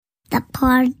the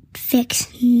Podfix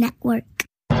Network.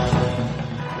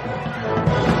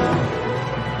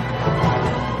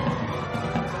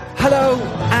 Hello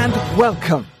and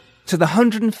welcome to the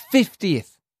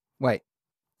 150th.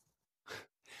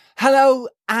 Hello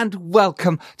and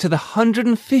welcome to the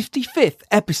 155th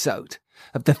episode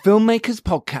of the Filmmakers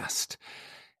Podcast.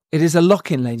 It is a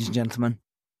lock-in, ladies and gentlemen.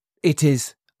 It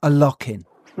is a lock-in.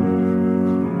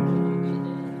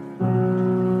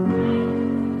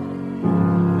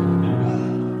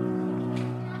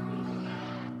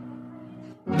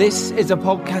 This is a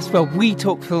podcast where we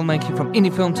talk filmmaking, from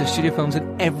indie film to studio films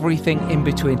and everything in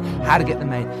between. How to get them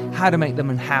made, how to make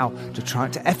them, and how to try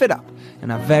to F it up.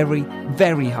 In a very,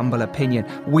 very humble opinion,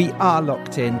 we are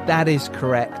locked in. That is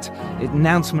correct. The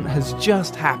announcement has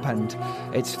just happened.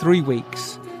 It's 3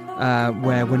 weeks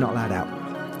where we're not allowed out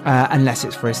unless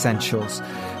it's for essentials.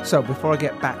 So before I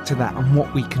get back to that and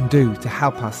what we can do to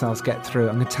help ourselves get through,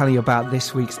 I'm going to tell you about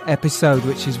this week's episode,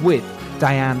 which is with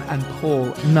Diane and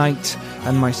Paul Knight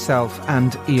and myself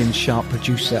and Ian Sharp,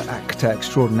 producer, actor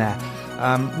extraordinaire.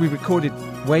 We recorded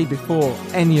way before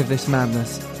any of this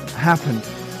madness happened.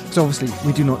 So obviously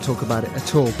we do not talk about it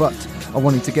at all, but I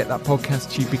wanted to get that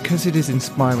podcast to you because it is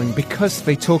inspiring, because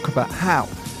they talk about how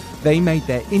they made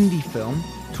their indie film,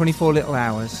 24 Little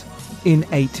Hours, in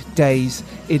 8 days.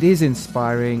 It is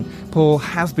inspiring. Paul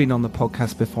has been on the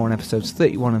podcast before in episodes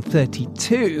 31 and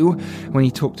 32 when he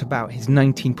talked about his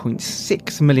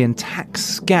 19.6 million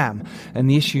tax scam and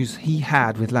the issues he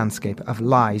had with Landscape of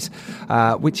Lies,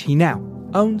 which he now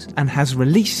owns and has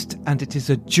released, and it is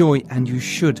a joy, and you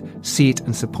should see it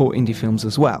and support indie films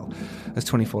as well as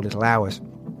 24 Little Hours.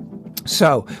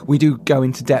 So we do go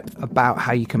into depth about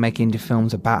how you can make indie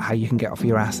films, about how you can get off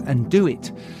your ass and do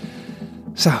it.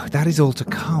 So that is all to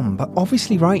come, but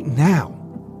obviously right now,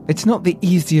 it's not the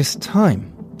easiest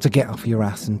time to get off your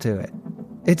ass and do it.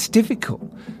 It's difficult,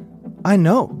 I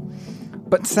know,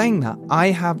 but saying that,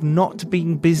 I have not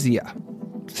been busier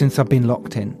since I've been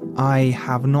locked in. I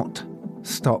have not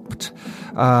stopped.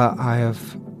 I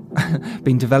have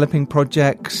been developing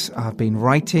projects, I've been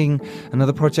writing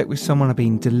another project with someone, I've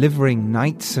been delivering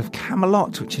Knights of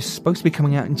Camelot, which is supposed to be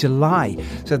coming out in July.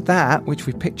 So that, which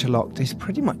we picture locked, is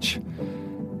pretty much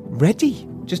ready.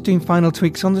 Just doing final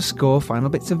tweaks on the score, final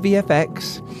bits of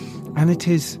VFX, and it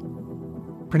is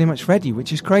pretty much ready,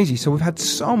 which is crazy. So we've had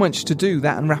so much to do,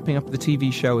 that and wrapping up the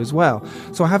TV show as well.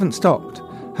 So I haven't stopped,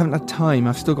 haven't had time.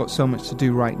 I've still got so much to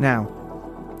do right now.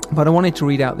 But I wanted to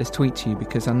read out this tweet to you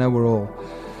because I know we're all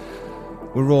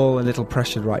a little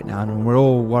pressured right now, and we're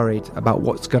all worried about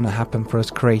what's going to happen for us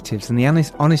creatives. And the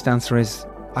honest answer is,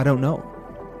 I don't know.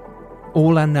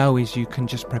 All I know is you can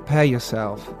just prepare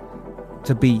yourself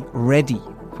to be ready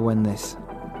for when this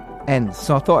ends.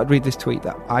 So I thought I'd read this tweet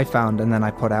that I found and then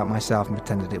I put out myself and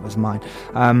pretended it was mine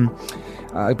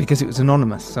because it was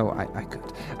anonymous, so I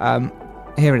could.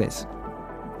 Here it is.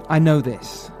 I know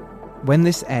this. When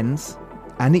this ends,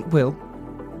 and it will,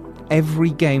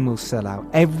 every game will sell out.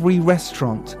 Every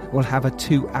restaurant will have a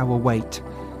 2-hour wait.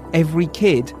 Every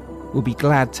kid will be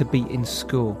glad to be in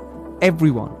school.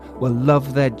 Everyone will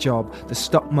love their job. The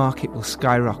stock market will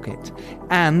skyrocket.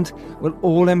 And we'll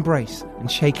all embrace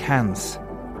and shake hands.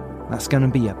 That's going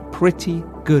to be a pretty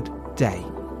good day.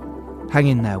 Hang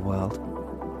in there, world.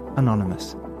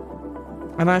 Anonymous.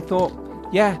 And I thought,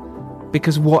 yeah,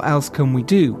 because what else can we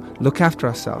do? Look after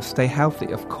ourselves, stay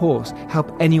healthy, of course.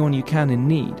 Help anyone you can in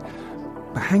need.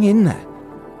 But hang in there.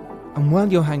 And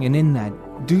while you're hanging in there,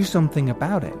 do something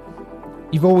about it.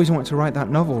 You've always wanted to write that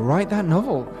novel. Write that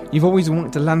novel. You've always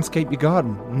wanted to landscape your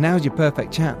garden. Now's your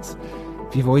perfect chance.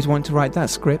 If you've always wanted to write that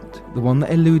script, the one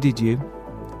that eluded you,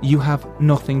 you have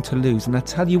nothing to lose. And I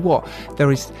tell you what,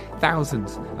 there is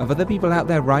thousands of other people out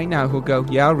there right now who'll go,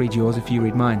 yeah, I'll read yours if you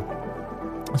read mine.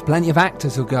 There's plenty of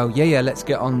actors who'll go, yeah, let's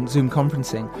get on Zoom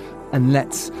conferencing and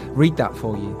let's read that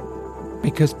for you.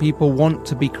 Because people want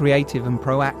to be creative and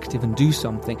proactive and do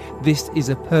something. This is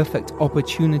a perfect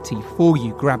opportunity for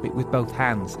you. Grab it with both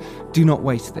hands. Do not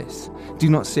waste this.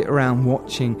 Do not sit around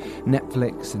watching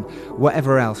Netflix and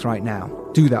whatever else right now.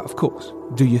 Do that, of course.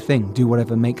 Do your thing. Do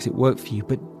whatever makes it work for you.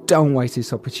 But don't waste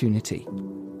this opportunity.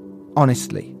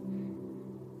 Honestly.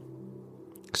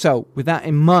 So, with that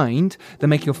in mind, the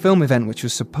Make Your Film event, which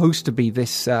was supposed to be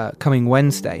this coming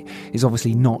Wednesday, is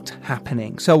obviously not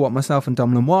happening. So what myself and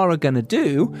Dom Lenoir are going to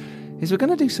do is we're going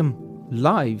to do some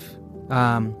live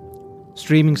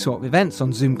streaming sort of events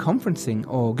on Zoom conferencing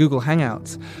or Google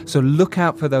Hangouts. So look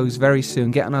out for those very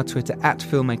soon. Get on our Twitter at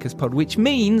FilmmakersPod, which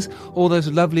means all those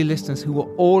lovely listeners who are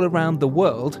all around the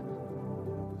world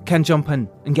can jump in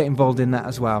and get involved in that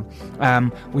as well.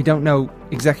 We don't know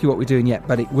exactly what we're doing yet,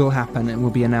 but it will happen and will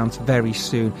be announced very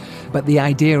soon. But the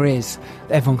idea is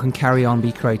that everyone can carry on,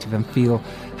 be creative and feel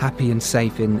happy and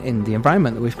safe in the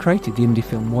environment that we've created, the indie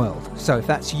film world. So if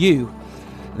that's you,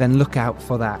 then look out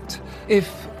for that.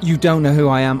 If you don't know who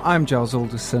I am, I'm Giles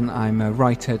Alderson. I'm a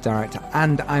writer, director,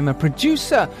 and I'm a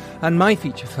producer. And my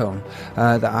feature film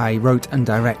that I wrote and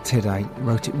directed, I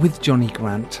wrote it with Johnny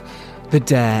Grant, The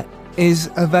Dare, is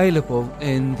available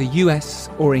in the US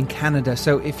or in Canada.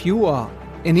 So if you are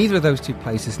in either of those two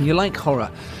places and you like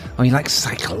horror, or you like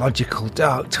psychological,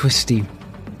 dark, twisty,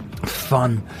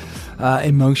 fun,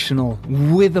 emotional,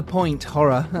 with a point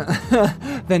horror,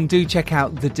 then do check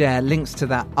out The Dare. Links to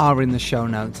that are in the show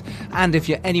notes. And if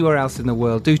you're anywhere else in the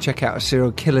world, do check out A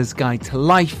Serial Killer's Guide to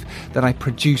Life that I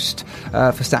produced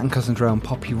for Staten Cousins Row and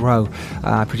Poppy Row.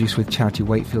 I produced with Charity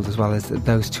Wakefield, as well as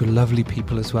those two lovely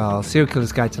people as well. Serial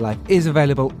Killer's Guide to Life is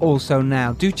available also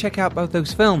now. Do check out both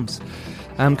those films.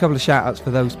 A couple of shout outs for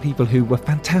those people who were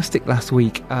fantastic last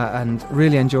week and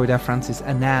really enjoyed our Francis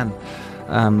Annan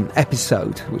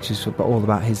episode, which is all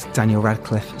about his Daniel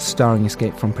Radcliffe starring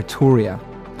Escape from Pretoria.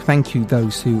 Thank you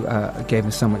those who gave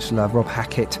us so much love. Rob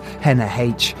Hackett, Henna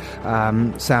H,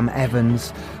 Sam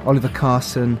Evans, Oliver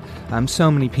Carson, so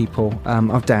many people,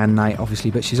 of Diane Knight obviously,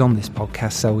 but she's on this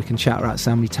podcast so we can shout her out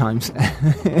so many times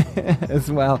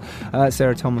as well.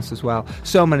 Sarah Thomas as well,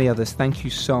 so many others. Thank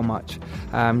you so much.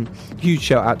 Huge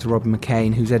shout out to Robin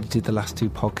McCain, who's edited the last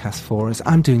two podcasts for us.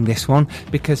 I'm doing this one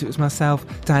because it was myself,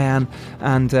 Diane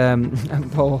and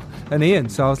Paul and Ian,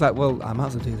 so I was like, well, I might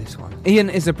as well do this one.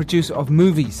 Ian is a producer of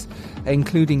movies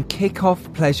including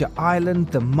Kick-Off, Pleasure Island,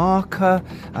 The Marker,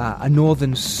 A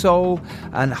Northern Soul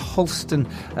and Holston,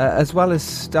 as well as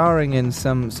starring in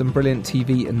some brilliant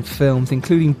TV and films,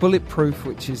 including Bulletproof,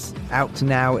 which is out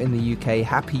now in the UK,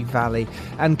 Happy Valley,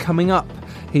 and coming up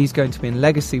he's going to be in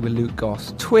Legacy with Luke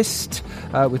Goss, Twist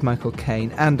with Michael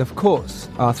Caine, and of course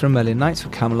Arthur and Merlin Knights for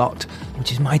Camelot,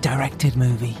 which is my directed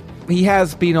movie. He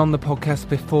has been on the podcast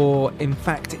before. In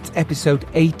fact, it's episode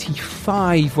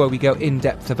 85 where we go in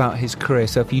depth about his career.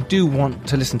 So if you do want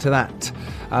to listen to that,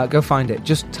 go find it.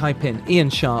 Just type in Ian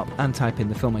Sharp and type in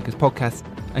the Filmmakers Podcast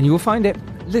and you will find it.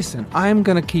 Listen, I'm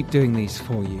going to keep doing these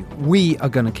for you. We are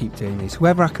going to keep doing these.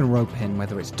 Whoever I can rope in,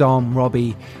 whether it's Dom,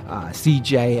 Robbie,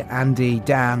 CJ, Andy,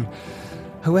 Dan,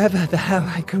 whoever the hell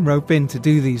I can rope in to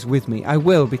do these with me, I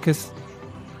will, because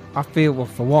I feel, well,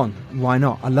 for one, why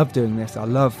not? I love doing this. I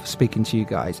love speaking to you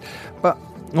guys. But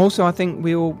also, I think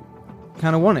we all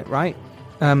kind of want it, right?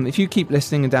 If you keep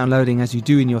listening and downloading as you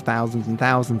do in your thousands and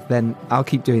thousands, then I'll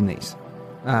keep doing these.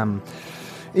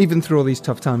 Even through all these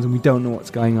tough times and we don't know what's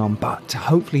going on. But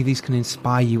hopefully these can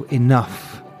inspire you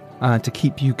enough to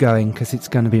keep you going, because it's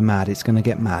going to be mad. It's going to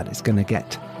get mad. It's going to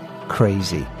get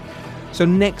crazy. So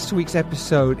next week's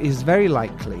episode is very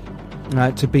likely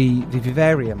to be the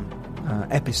Vivarium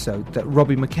episode that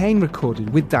Robbie McCain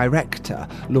recorded with director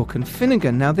Lorcan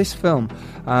Finnegan. Now, this film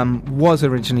was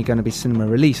originally going to be cinema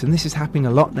release, and this is happening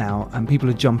a lot now, and people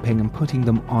are jumping and putting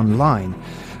them online.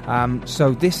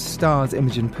 So this stars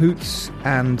Imogen Poots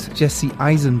and Jesse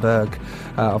Eisenberg,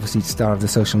 obviously star of The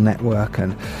Social Network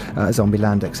and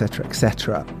Zombieland, etc.,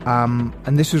 etc.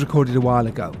 And this was recorded a while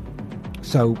ago.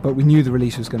 So, but we knew the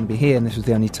release was going to be here, and this was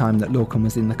the only time that Lorcan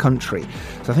was in the country.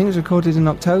 So I think it was recorded in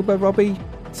October, Robbie.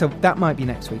 So that might be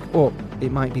next week, or it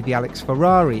might be the Alex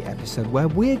Ferrari episode where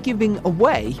we're giving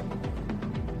away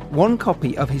one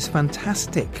copy of his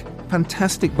fantastic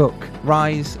book,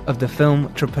 Rise of the Film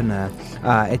Entrepreneur.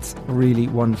 It's really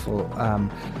wonderful.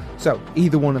 So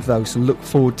either one of those, so look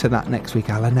forward to that next week.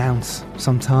 I'll announce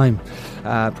sometime,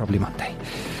 probably Monday.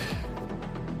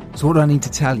 So what do I need to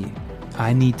tell you?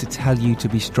 I need to tell you to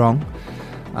be strong,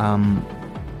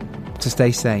 to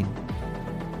stay sane,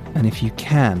 and if you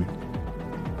can,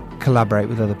 collaborate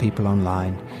with other people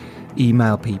online,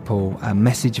 email people,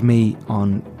 message me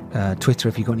on Twitter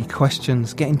if you've got any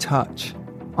questions. Get in touch.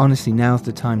 Honestly, now's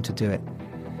the time to do it.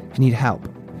 If you need help,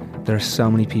 there are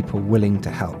so many people willing to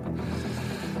help.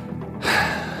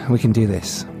 We can do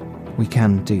this. We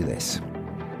can do this.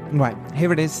 Right,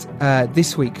 here it is,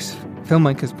 this week's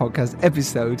Filmmakers Podcast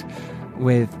episode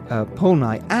with Paul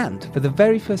Knight, and for the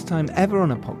very first time ever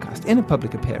on a podcast, in a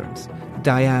public appearance,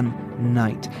 Diane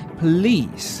Knight.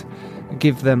 Please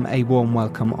give them a warm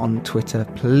welcome on Twitter.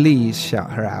 Please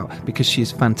shout her out, because she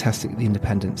is fantastic at the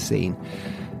independent scene.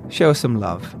 Show her some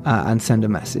love and send a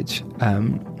message.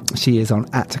 She is on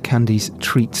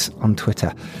 @CandiesTreats on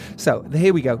Twitter. So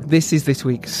here we go. This is this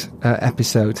week's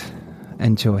episode.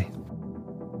 Enjoy.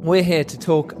 We're here to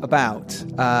talk about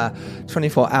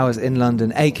 24 Hours in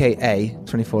London, aka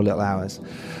 24 Little Hours.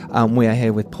 We are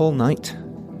here with Paul Knight,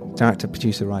 director,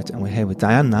 producer, writer, and we're here with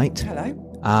Diane Knight. Hello.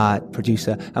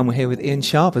 Producer, and we're here with Ian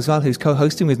Sharp as well, who's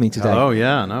co-hosting with me today. Oh,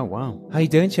 yeah, no, wow. How you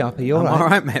doing, Sharp? Are you all right? I'm all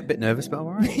right, mate. A bit nervous, but I'm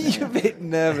all right. You're a bit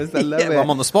nervous. I love it. Well,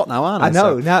 I'm on the spot now, aren't I? I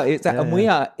know. So, Now it's and we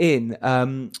are in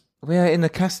the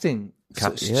casting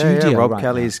studio. Yeah, Rob right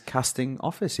Kelly's now. casting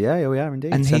office. Yeah, we are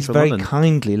indeed. And he's Central very London.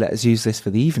 kindly let us use this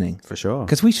for the evening. For sure.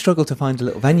 Because we struggled to find a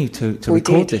little venue to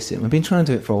record this in. We've been trying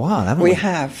to do it for a while, haven't we? We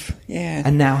have, yeah.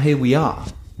 And now here we are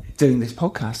doing this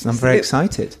podcast, and I'm very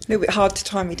excited. A little bit hard to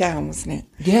tie me down, wasn't it?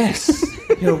 Yes.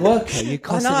 You're a worker. You're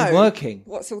constantly working.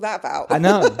 What's all that about? I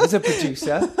know. As a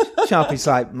producer, Sharpie's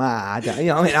like,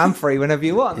 I'm free whenever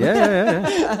you want.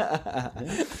 Yeah.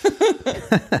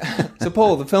 So,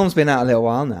 Paul, the film's been out a little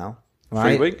while now,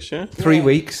 right? 3 weeks, yeah. 3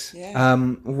 weeks. Yeah.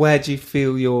 Where do you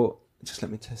feel your... Just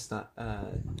let me test that.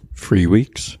 3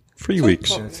 weeks. 3 weeks.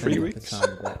 Talk. 3 weeks.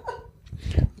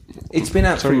 It's been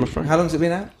out Sorry, my 3 friend. How long's it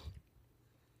been out?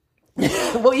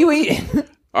 What are you eating?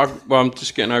 I'm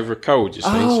just getting over a cold, you see,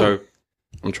 Oh. so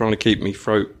I'm trying to keep my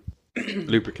throat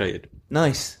lubricated.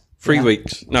 Nice. 3 Yeah.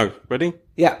 weeks. No, ready?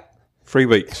 Yeah. 3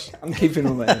 weeks. I'm keeping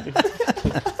all that in.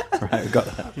 Right, we've got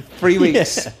that. 3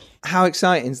 weeks. How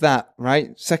exciting is that,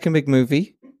 right? Second big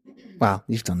movie. Well,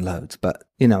 you've done loads, but,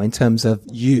 in terms of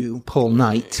you, Paul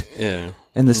Knight, Yeah.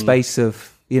 in the space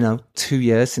of, 2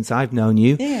 years since I've known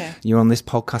you. Yeah. You're on this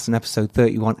podcast in episode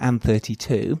 31 and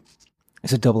 32.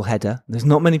 It's a double header. There's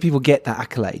not many people get that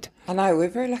accolade. I know, we're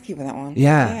very lucky with that one.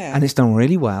 Yeah. And it's done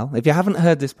really well. If you haven't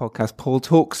heard this podcast, Paul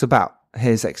talks about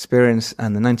his experience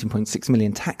and the 19.6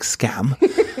 million tax scam,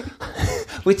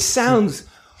 which sounds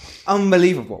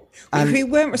unbelievable. Which And we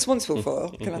weren't responsible for,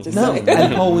 can I just no, say?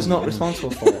 and Paul was not responsible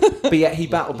for it. But yet he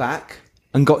battled back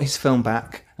and got his film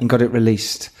back and got it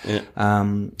released,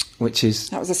 which is...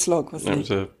 That was a slog, wasn't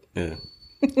That it? was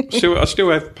yeah. I still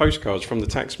have postcards from the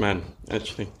tax man,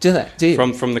 actually. Do you?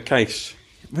 From the case.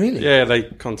 Really? Yeah, they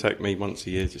contact me once a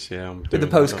year to see how I'm doing. With the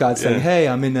postcard saying, Yeah. hey,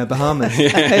 I'm in the Bahamas.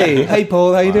 Hey,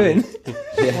 Paul, how you doing?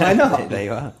 Why not? There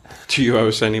you are. Do you owe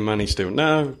us any money still?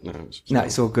 No. No,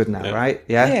 it's all good now, Yeah. right?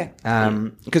 Yeah.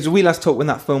 Because we last talked when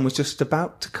that film was just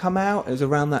about to come out. It was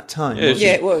around that time. Yeah, wasn't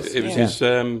it was, It was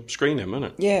yeah. his screening,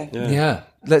 wasn't it? Yeah. Yeah.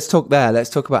 Let's talk there. Let's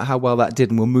talk about how well that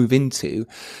did, and we'll move into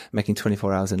making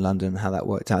 24 Hours in London and how that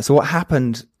worked out. So what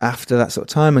happened after that sort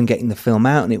of time and getting the film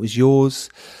out and it was yours?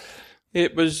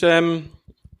 It was, well,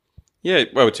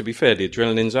 to be fair, the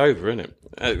adrenaline's over, isn't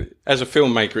it? As a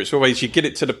filmmaker, it's always, you get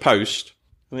it to the post,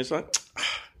 and it's like,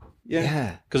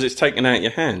 Yeah. because it's taken out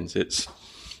your hands. It's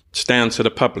down to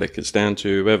the public. It's down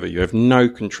to whoever. You have no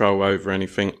control over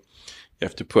anything. You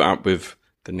have to put up with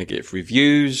the negative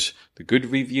reviews, the good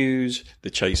reviews, the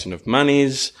chasing of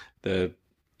monies, the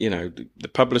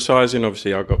publicising.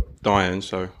 Obviously, I got Diane,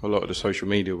 so a lot of the social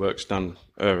media work's done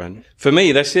her. And for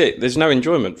me, that's it. There's no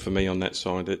enjoyment for me on that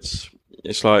side.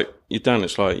 It's like you're done.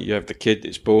 It's like you have the kid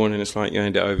that's born, and it's like you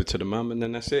hand it over to the mum, and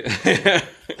then that's it.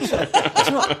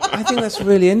 I think that's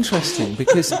really interesting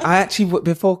because I actually,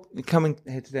 before coming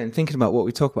here today and thinking about what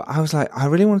we talk about, I was like, I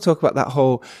really want to talk about that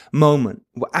whole moment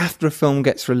after a film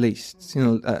gets released,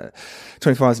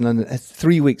 24 Hours in London,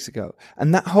 3 weeks ago.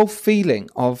 And that whole feeling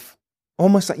of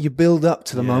almost like you build up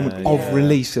to the moment of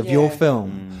release of your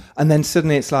film. And then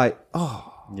suddenly it's like,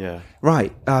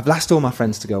 right, I've asked all my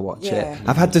friends to go watch it.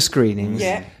 I've had the screenings.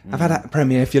 Yeah. I've had a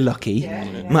premiere if you're lucky.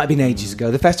 Might have been ages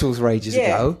ago. The festivals were ages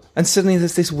ago. And suddenly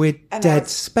there's this weird dead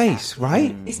space,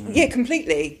 right?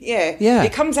 Completely. Yeah. Yeah.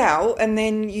 It comes out, and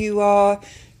then you are...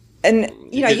 And,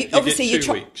 You get obviously,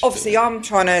 2 weeks, obviously I'm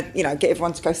trying to, get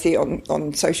everyone to go see it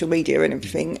on social media and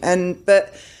everything.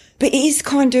 But it is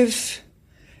kind of...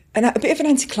 a bit of an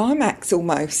anticlimax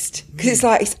almost, because it's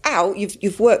like it's out.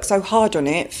 You've worked so hard on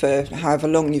it for however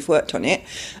long you've worked on it.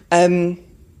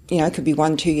 It could be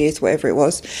 1-2 years, whatever it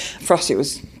was. For us, it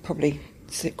was probably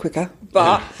quicker,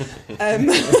 but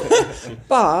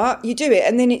but you do it,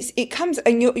 and then it comes,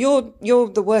 and you're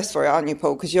the worst for it, aren't you,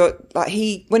 Paul? Because you're like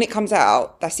when it comes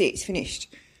out, that's it. It's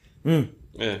finished.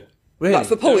 Yeah. Really? Like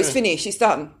for Paul, it's finished. It's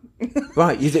done.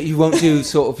 Right, you won't do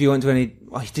you won't do any.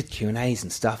 Well, you did Q&As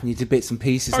and stuff, and you did bits and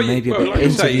pieces, and maybe a bit of like I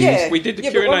say, interviews. Yeah. we did the Yeah,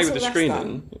 but Q&A once with the all that's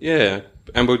screening,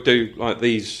 and we'll do like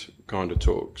these kind of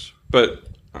talks. But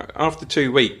after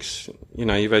 2 weeks,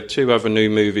 you've had 2 other new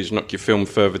movies knock your film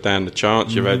further down the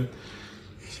charts. You've had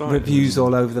Reviews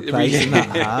all over the place, and that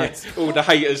hurts. all the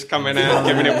haters coming out,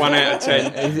 giving it 1 out of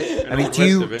 10. I mean,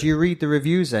 do you read the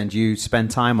reviews then? Do you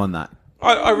spend time on that?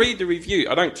 I read the review.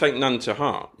 I don't take none to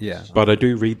heart. Yeah. But I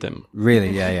do read them. Really?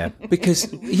 Yeah. Because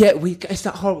it's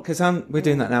that horrible. Because we're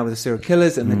doing that now with the serial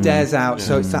killers and the dares out.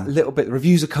 So it's that little bit.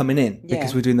 Reviews are coming in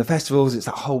because we're doing the festivals. It's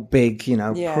that whole big,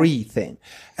 pre thing,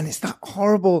 and it's that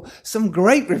horrible. Some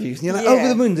great reviews, and you're like over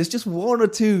the moon. There's just one or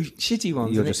two shitty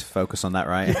ones. You'll just focus on that,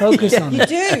 right? Focus on You it.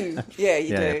 do. Yeah,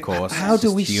 you do. Of course. How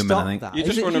do we human, stop I think. that? You Is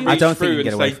just it want to human? read I don't think through you and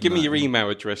get away say, from give me that. your email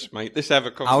address, mate. Let's have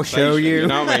a conversation. I'll show you. You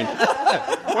know what I mean?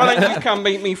 Why don't you come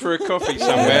meet me for a coffee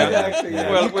somewhere? exactly, yeah.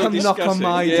 We'll Come knock discuss on it.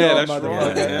 my Yeah, door, that's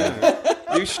right.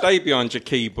 Yeah. You stay behind your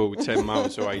keyboard 10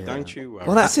 miles away, don't you?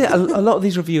 Well, that's it. A lot of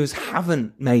these reviewers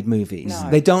haven't made movies. No.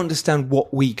 They don't understand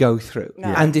what we go through. No.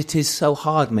 And it is so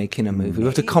hard making a movie. We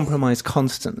have to compromise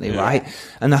constantly, right?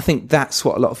 And I think that's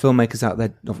what a lot of filmmakers out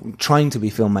there trying to be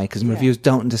filmmakers and reviewers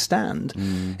don't understand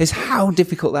is how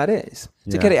difficult that is.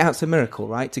 To get it out to Miracle,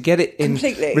 right? To get it in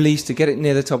release, to get it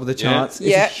near the top of the charts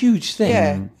is a huge thing.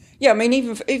 Yeah. Yeah, I mean,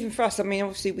 even for us, I mean,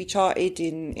 obviously we charted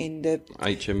in the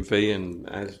HMV and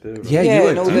ASDA. Yeah, you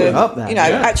and all were the up there.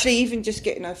 actually even just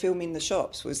getting a film in the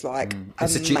shops was like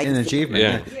It's an amazing. achievement.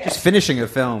 Yeah. Just finishing a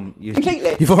film,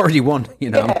 Completely. you've already won.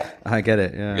 Yeah. I get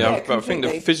it. Yeah. Yeah, but I think the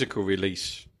completely. physical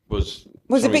release was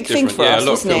a something big thing different. for yeah, us, a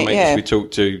lot of wasn't it? filmmakers Yeah. we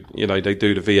talk to, they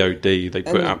do the VOD, they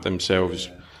put it up themselves.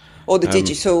 or the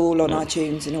digital on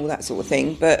iTunes and all that sort of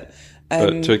thing. But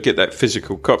But to get that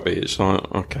physical copy, it's like,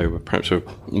 okay, well, perhaps we're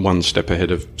one step ahead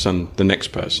of the next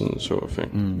person, sort of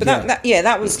thing. But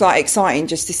that was like exciting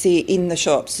just to see it in the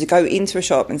shops, to go into a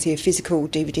shop and see a physical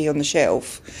DVD on the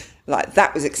shelf. Like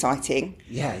that was exciting.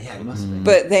 Yeah, it must be.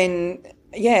 But then,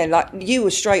 like you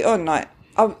were straight on. Like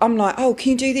I'm like, oh,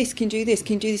 can you do this? Can you do this?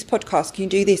 Can you do this podcast? Can you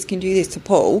do this? Can you do this to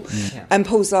Paul? Yeah. And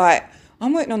Paul's like,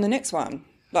 I'm working on the next one.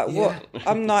 Like what?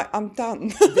 I'm like, I'm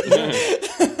done.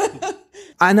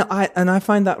 And I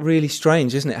find that really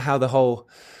strange, isn't it? How the whole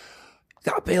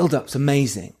that build-up's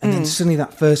amazing, and then suddenly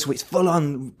that first week's full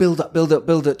on build up,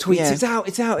 tweets. Yeah.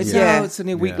 It's out. Yeah.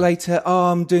 Suddenly a week later,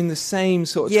 I'm doing the same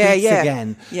sort of tweets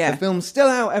again. Yeah. The film's still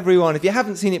out, everyone. If you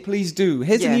haven't seen it, please do.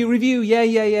 Here's a new review.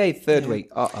 Yeah. Third week.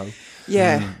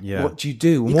 Yeah. What do you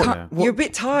do? You're a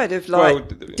bit tired of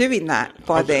doing that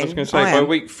by then. I was going to say, by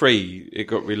week 3, it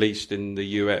got released in the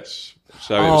US.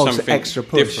 So it was something extra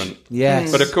push. different.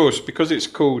 Yes. But of course, because it's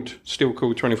still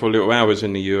called 24 Little Hours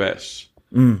in the US,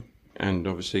 and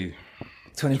obviously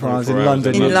 24 hours in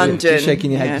London. In London. You're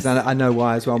shaking your head because I know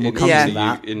why as well. We'll come to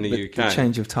that. In the UK. The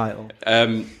change of title.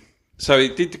 So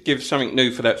it did give something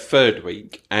new for that third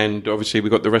week, and obviously we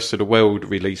got the rest of the world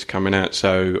release coming out.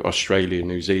 So Australia,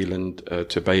 New Zealand,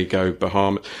 Tobago,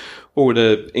 Bahamas, all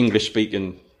the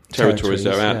English-speaking territories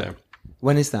that are out there.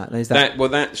 When is that?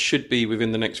 That should be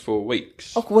within the next 4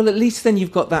 weeks. Oh, well, at least then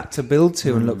you've got that to build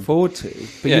to and look forward to.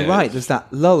 But you're right, there's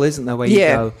that lull, isn't there, where you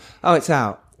go, oh, it's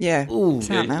out. Yeah. Ooh.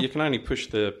 It's out now. You can only push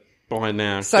the buy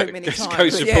now. So many times. Go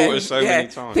support us so many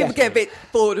times. People get a bit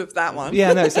bored of that one.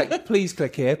 Yeah, no, it's like, please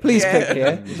click here, please click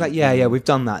here. It's like, yeah, we've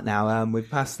done that now, we've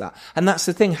passed that. And that's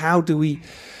the thing, how do we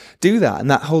do that? And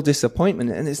that whole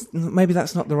disappointment, and maybe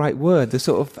that's not the right word, the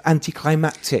sort of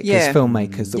anticlimactic as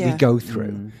filmmakers that we go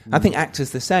through. I think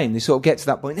actors the same. They sort of get to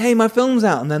that point, hey, my film's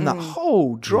out, and then that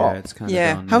whole drop. Yeah, it's kind of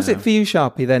gone, How's it for you,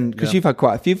 Sharpie, then? Because you've had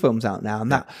quite a few films out now,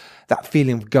 and that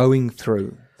feeling of going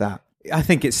through that. I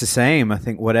think it's the same. I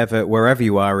think wherever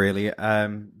you are, really,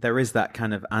 there is that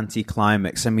kind of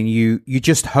anti-climax. I mean, you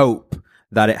just hope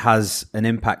that it has an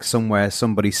impact somewhere,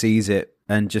 somebody sees it,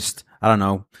 and just, I don't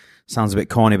know, sounds a bit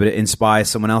corny, but it inspires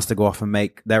someone else to go off and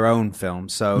make their own film.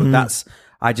 So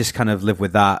I just kind of live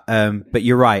with that. But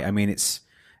you're right. I mean, it's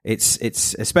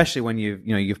especially when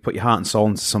you've put your heart and soul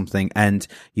into something and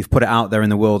you've put it out there in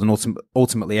the world, and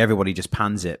ultimately everybody just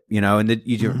pans it, and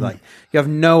you have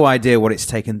no idea what it's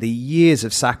taken, the years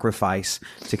of sacrifice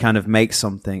to kind of make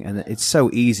something, and it's so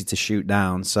easy to shoot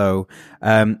down. So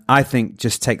I think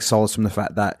just take solace from the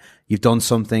fact that you've done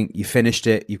something, you finished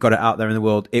it, you've got it out there in the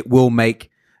world. It will make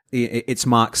its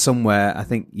mark somewhere. I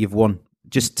think you've won.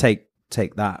 Just take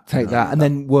that. And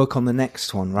then work on the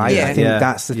next one, right? Yeah. I think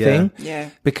that's the thing. Yeah.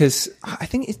 Because I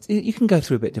think you can go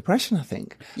through a bit of depression, I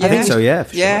think. Yeah. I think so, yeah,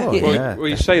 for Yeah. sure. Well,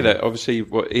 you say that, obviously,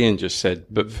 what Ian just said,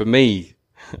 but for me,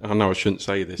 I know I shouldn't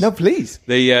say this. No, please.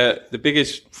 The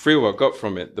biggest thrill I got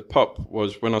from it, the pop,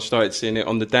 was when I started seeing it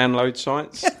on the download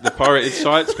sites, the pirated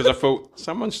sites, because I thought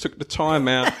someone's took the time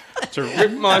out to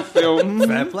rip my film,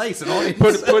 Fair place, and audience.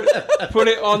 put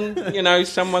it on,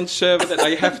 someone's server that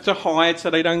they have to hide so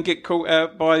they don't get caught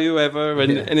out by whoever,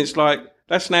 and it's like,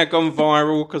 that's now gone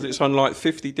viral because it's on like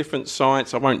 50 different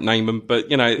sites. I won't name them, but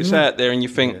it's out there, and you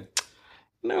think,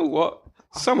 you know what?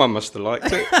 Someone must have liked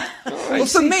it. Well,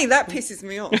 for me, that pisses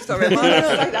me off. Sorry, am I allowed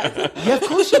to say that? Yeah, of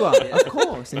course you are. Of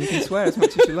course, and you can swear as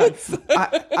much as you like.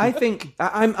 I think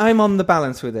I'm on the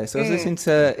balance with this. I was listening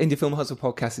to Indie Film Hustle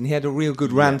podcast, and he had a real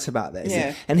good rant about this.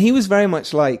 Yeah. And he was very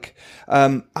much like,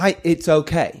 "It's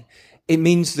okay. It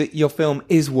means that your film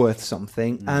is worth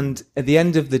something, and at the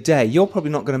end of the day, you're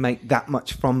probably not going to make that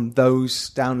much from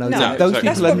those downloads. No, those exactly.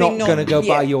 people are not going to go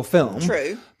buy your film.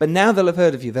 True. But now they'll have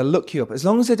heard of you. They'll look you up. As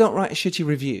long as they don't write a shitty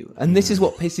review, and this is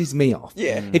what pisses me off.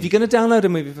 Yeah. If you're going to download a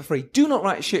movie for free, do not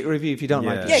write a shitty review if you don't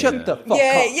like it. Shut the fuck up.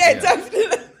 Yeah,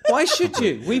 definitely. Why should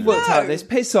you? We've worked out this.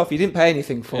 Piss off. You didn't pay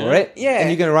anything for it. Yeah. And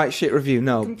you're going to write a shit review.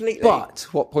 No. Completely. But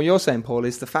what you're saying, Paul,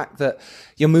 is the fact that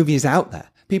your movie is out there.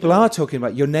 People are talking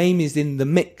about your name is in the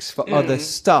mix for other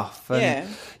stuff. And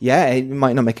yeah, it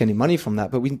might not make any money from that,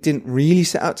 but we didn't really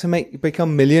set out to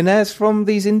become millionaires from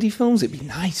these indie films. It'd be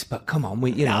nice, but come on,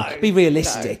 be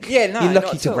realistic. No. Yeah, no, you're not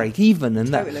lucky at to all. break even, and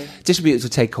Totally. that distributors will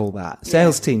take all that.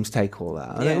 Sales teams take all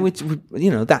that. Yeah. Which,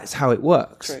 that's how it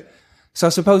works. True. So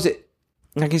I suppose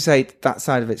like you say, that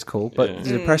side of it's cool, but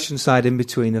the depression side in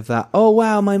between of that, oh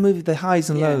wow, my movie, the highs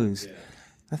and lows.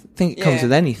 I think it comes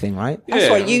with anything, right? That's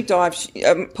why you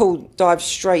Paul dives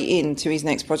straight into his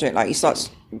next project. Like he starts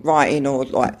writing or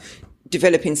like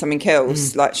developing something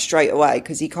else like straight away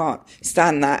because he can't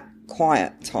stand that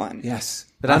quiet time. Yes.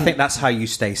 But I think that's how you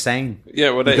stay sane. Yeah,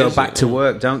 well, you go back to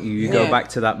work, don't you? You go back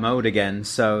to that mode again.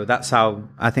 So that's how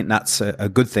I think that's a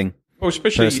good thing. Well,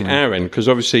 especially personally. our end, because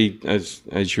obviously, as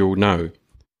you all know,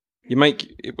 you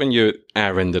make when you're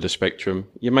our end of the spectrum,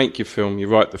 you make your film, you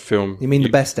write the film. You mean the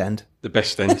best end? The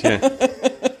best end, yeah.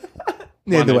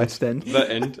 Near the West End. The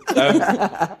end.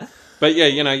 But yeah,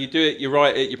 you do it, you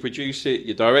write it, you produce it,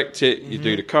 you direct it, you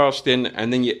do the casting,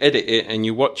 and then you edit it and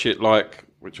you watch it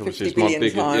which obviously is my 50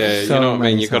 biggest. billion times. Yeah, So you know what I mean.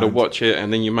 many You've got to times. watch it,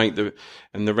 and then you make the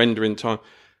rendering time.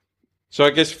 So I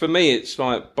guess for me, it's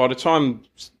like by the time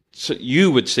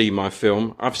you would see my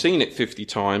film, I've seen it 50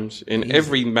 times in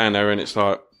every manner, and it's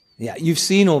like. Yeah, you've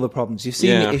seen all the problems. You've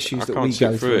seen the I issues that can't we sit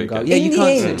go through through it and go. again. Yeah, In you the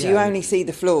can't end, see you only see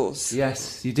the flaws.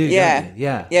 Yes, you do. Yeah. Don't you?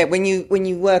 Yeah. Yeah, when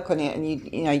you work on it and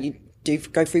you do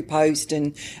go through post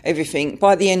and everything,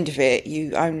 by the end of it,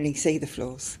 you only see the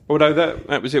flaws. Although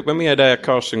that was it. When we had our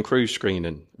cast and crew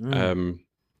screening, that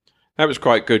was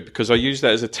quite good because I used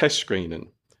that as a test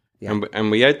screening. Yeah.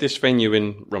 And we had this venue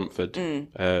in Romford.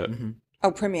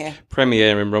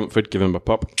 Premiere in Romford, give them a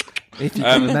pop. If you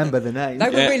can remember the name. They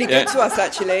were really good to us,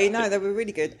 actually. No, they were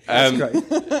really good. That's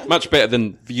great. Much better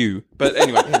than View. But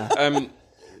anyway.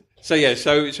 So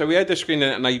we had the screening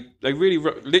and they really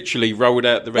literally rolled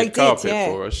out the red carpet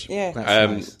for us. Yeah.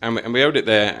 That's nice. And we held it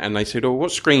there and they said, "Oh,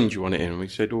 what screen do you want it in?" And we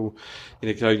said, "Oh,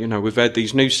 we've had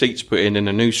these new seats put in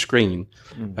a new screen,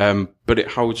 but it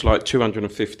holds like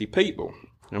 250 people."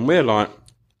 And we're like,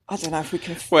 I don't know if we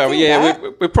can. well, yeah,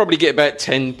 we'll probably get about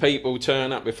 10 people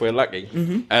turn up if we're lucky.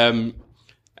 And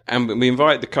we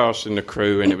invited the cast and the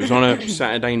crew, and it was on a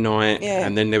Saturday night,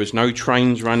 and then there was no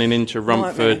trains running into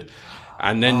Romford.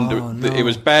 And then it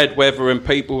was bad weather, and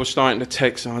people were starting to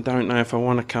text, "I don't know if I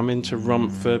want to come into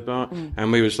Romford."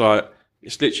 And we was like,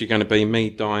 it's literally going to be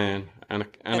me, Diane, and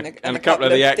a couple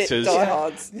of the actors.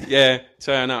 Diehards. Yeah,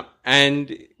 turn up.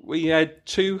 And we had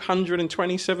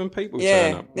 227 people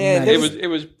turn up. Yeah, it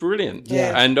was brilliant.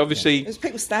 Yeah. And obviously... There was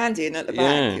people standing at the back.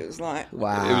 Yeah. It was like...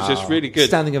 Wow. It was just really good.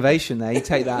 Standing ovation there. You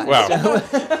take that. Well,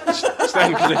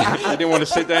 standing because I didn't want to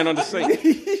sit down on the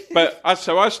seat. But I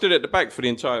stood at the back for the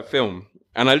entire film,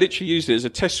 and I literally used it as a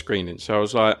test screening. So I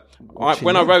was like,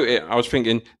 when I wrote it, I was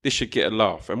thinking, this should get a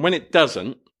laugh. And when it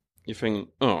doesn't, you think,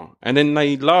 oh. And then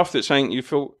they laughed at something you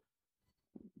thought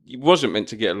it wasn't meant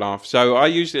to get a laugh. So I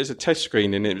used it as a test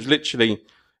screening. It was literally,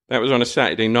 that was on a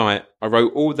Saturday night. I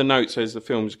wrote all the notes as the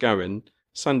film's going.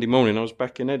 Sunday morning, I was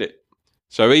back in edit.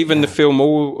 So even the film,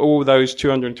 all those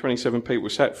 227 people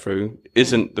sat through,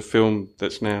 isn't the film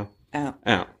that's now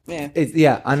out.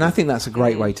 Yeah. And I think that's a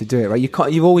great way to do it,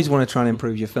 right? You always want to try and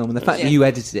improve your film, and the fact that you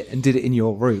edited it and did it in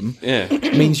your room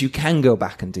means you can go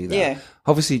back and do that. Yeah.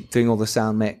 Obviously, doing all the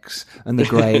sound mix and the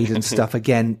grade and stuff,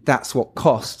 again, that's what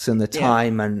costs, and the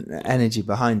time and energy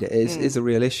behind it is a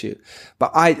real issue.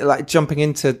 But I like jumping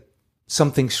into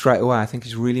something straight away. I think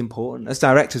is really important. As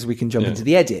directors, we can jump into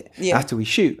the edit after we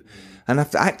shoot. And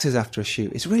after actors after a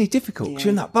shoot, it's really difficult because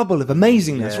you're in that bubble of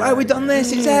amazingness. Right, we've done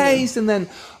this, it's ace, and then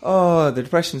the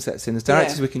depression sets in. As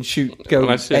directors, we can shoot, go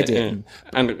edit,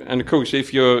 and of course,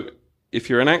 if you're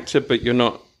an actor but you're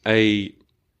not a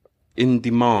in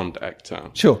demand actor,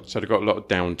 sure. So they've got a lot of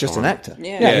downtime. Just an actor,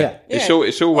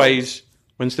 It's always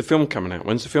when's the film coming out?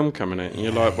 When's the film coming out? And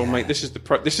you're like, well, mate, this is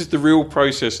the real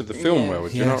process of the film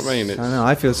world. Do you know what I mean? I know.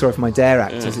 I feel sorry for my Dare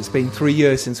actors. It's been 3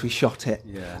 years since we shot it,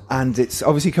 and it's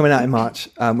obviously coming out in March,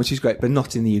 which is great, but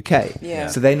not in the UK. Yeah.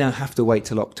 So they now have to wait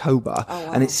till October,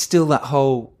 and it's still that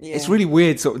whole. Yeah. It's really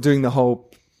weird, sort of doing the whole.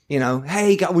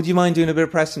 Hey, would you mind doing a bit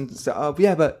of press? And so, oh,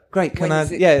 yeah, but great. Can I?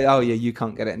 Yeah. Oh, yeah. You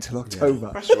can't get it until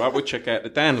October. That's all right. We'll check out the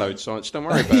download sites. Don't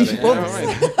worry about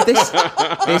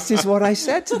it. This is what I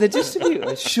said to the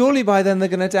distributor. Surely by then they're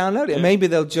going to download it. Maybe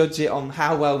they'll judge it on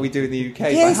how well we do in the UK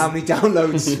by how many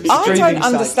downloads. I don't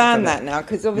understand that now,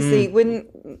 because obviously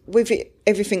with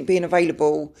everything being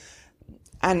available,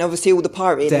 and obviously all the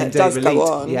pirating that does go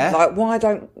on, like why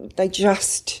don't they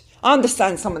just? I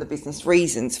understand some of the business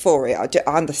reasons for it.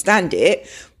 I understand it,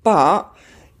 but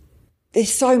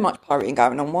there's so much pirating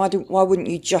going on. Why wouldn't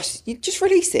you just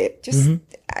release it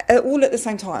all at the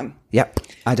same time? Yep.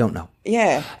 I don't know.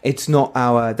 Yeah. It's not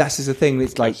that's the thing.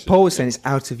 It's like Paul was saying, it's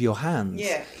out of your hands.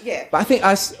 Yeah, yeah. But I think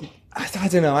I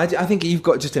don't know. I think you've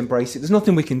got to just embrace it. There's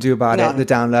nothing we can do about it. The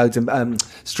downloads and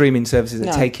streaming services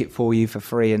that take it for you for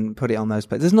free and put it on those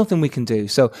places. There's nothing we can do.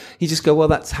 So you just go, well,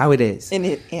 that's how it is.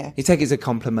 You take it as a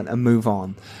compliment and move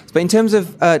on. But in terms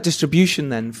of distribution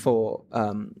then for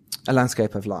A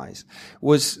Landscape of Lies,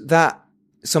 was that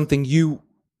something you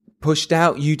pushed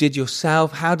out, you did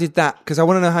yourself? How did that, because I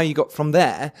want to know how you got from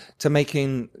there to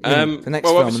making the next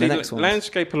film and the next one.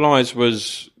 Landscape of Lies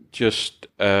was just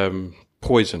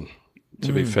poison,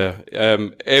 to be fair.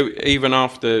 Even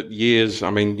after years,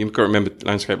 I mean, you've got to remember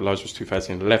Landscape of Lies was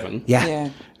 2011. Yeah.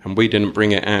 And we didn't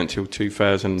bring it out until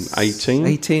 2018.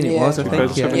 18 it was, I think.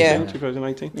 2017,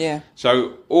 2018. Yeah.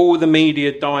 So all the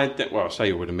media died. Well, I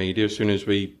say all the media, as soon as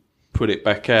we put it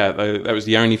back out, that was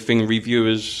the only thing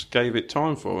reviewers gave it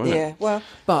time for, wasn't it? Well,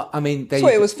 but I mean, that's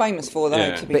what it was famous for,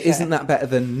 though, to be fair. Isn't that better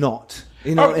than not?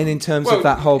 In terms of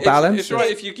that whole balance? It's right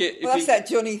if you get... that's that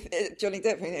Johnny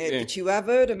Depp thing. But you have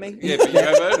heard of me. Yeah, but you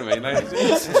have heard of me.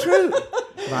 It's true.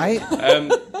 Right?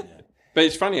 But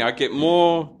it's funny, I get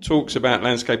more talks about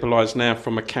Landscape of Lies now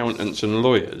from accountants and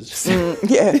lawyers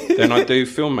than I do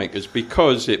filmmakers,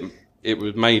 because it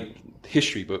was made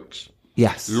history books.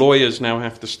 Yes. Lawyers now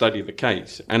have to study the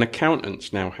case, and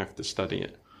accountants now have to study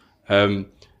it.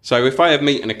 So if I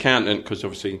meet an accountant, because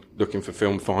obviously looking for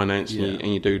film finance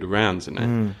and you do the rounds and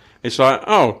that, it's like,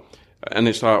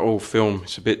 film,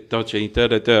 it's a bit dodgy,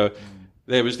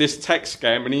 There was this tax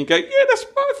scam, and you go, yeah, that's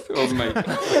my film, mate.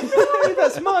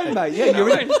 That's mine, mate. Yeah,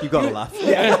 you got to laugh.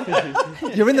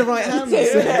 Yeah. You're in the right hands.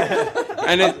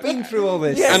 And I've been through all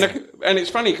this. And it's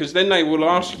funny, because then they will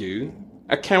ask you,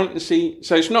 accountancy,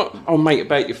 so it's not, oh, mate,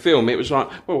 about your film. It was like,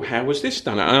 well, how was this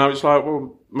done? And I was like,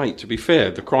 well, mate, to be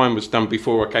fair, the crime was done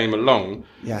before I came along.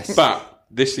 Yes. But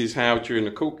this is how during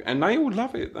the court, and they all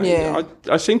love it.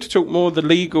 I seem to talk more the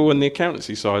legal and the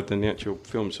accountancy side than the actual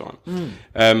film side.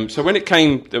 So when it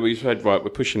came that we said, right, we're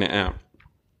pushing it out,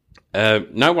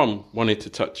 no one wanted to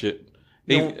touch it.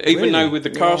 Even though with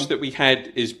the cast that we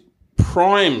had is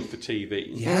prime for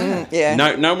TV.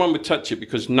 No one would touch it,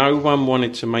 because no one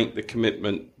wanted to make the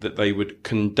commitment that they would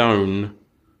condone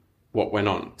what went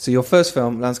on. So your first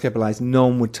film, Landscape of Lies, no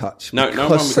one would touch. No one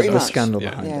would touch. Because of a scandal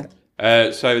behind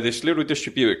it. So this little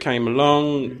distributor came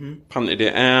along, punted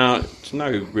it out. It's no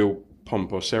real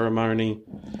pomp or ceremony.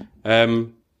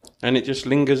 And it just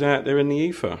lingers out there in the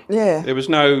ether. Yeah. There was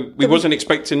we wasn't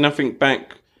expecting nothing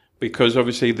back, because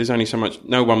obviously there's only so much,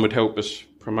 no one would help us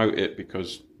promote it,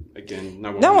 because again,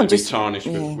 no one would be tarnished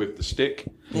with the stick.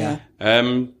 Yeah.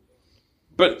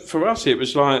 But for us, it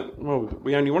was like, well,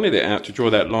 we only wanted it out to draw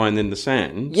that line in the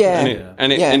sand. Yeah.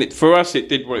 And for us, it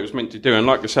did what it was meant to do. And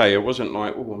like I say, it wasn't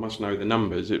like, oh, I must know the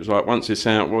numbers. It was like, once it's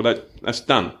out, well, that's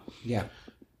done. Yeah.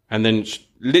 And then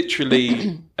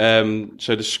literally,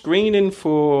 so the screening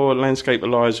for Landscape of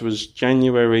Lies was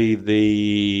January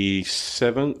the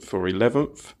 7th or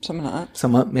 11th. Something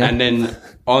like that. And then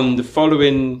on the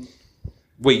following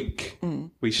week,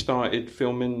 we started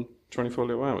filming 24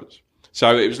 Little Hours.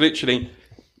 So it was literally...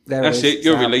 That's it,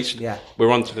 you're released. Yeah.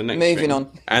 We're on to the next Moving thing.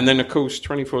 on. And then, of course,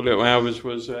 24 Little Hours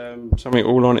was something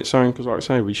all on its own, because, like I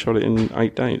say, we shot it in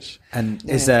 8 days. And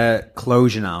is there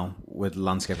closure now with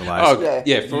Landscape of Lies? Oh,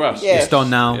 yeah, for us. It's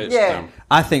done now. It's done.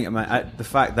 I think the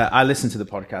fact that I listened to the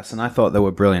podcast and I thought they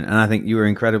were brilliant, and I think you were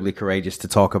incredibly courageous to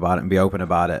talk about it and be open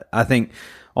about it. I think,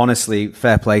 honestly,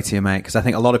 fair play to you, mate, because I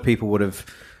think a lot of people would have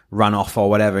run off or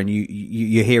whatever, and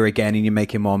you're here again and you're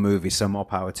making more movies, so more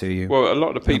power to you. Well, a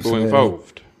lot of people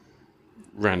involved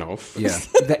ran off. Yeah.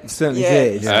 That certainly Yeah.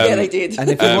 did. Yeah, they did. And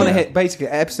if you want to hit basically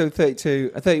episode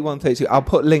 32, 31, 32, I'll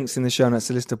put links in the show notes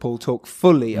to listen to Paul talk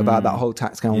fully about that whole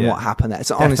tax scale and what happened there.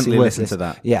 It's honestly worth listen to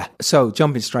that. Yeah. So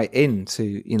jumping straight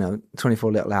into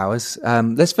 24 Little Hours.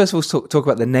 Let's first of all talk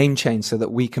about the name change so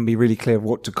that we can be really clear of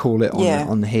what to call it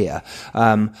on here.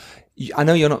 I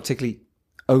know you're not particularly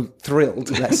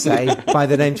thrilled, let's say, by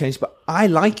the name change, but I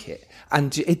like it,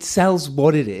 and it sells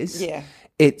what it is. Yeah.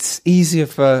 It's easier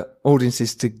for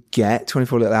audiences to get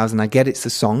 24 Little Hours, and I get it's the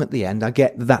song at the end. I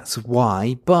get that's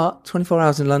why, but 24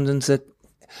 Hours in London's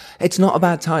it's not a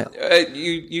bad title.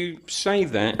 You say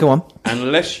that. Go on.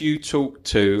 Unless you talk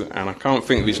to, and I can't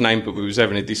think of his name, but we was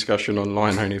having a discussion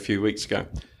online only a few weeks ago.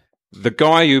 The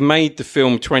guy who made the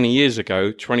film 20 years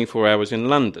ago, 24 Hours in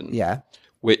London. Yeah.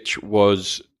 Which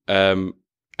was,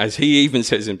 as he even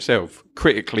says himself,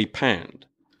 critically panned.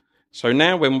 So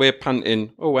now when we're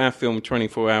punting, our film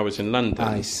 24 Hours in London.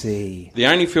 I see. The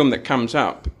only film that comes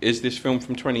up is this film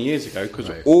from 20 years ago, because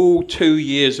all 2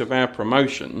 years of our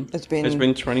promotion has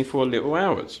been 24 Little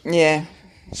Hours. Yeah.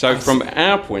 So from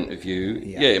our point of view,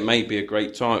 it may be a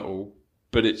great title,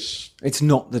 but it's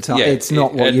not the title. it's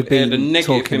not what you've been talking about. A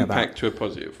negative impact about. to a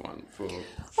positive one.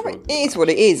 It is what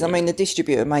it is. I mean, the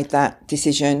distributor made that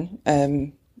decision.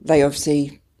 They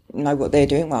obviously know what they're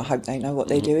doing. Well, I hope they know what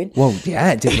they're doing. Well,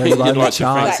 yeah, it did very well in the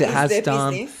charts. It has their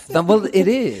done. business. Well, it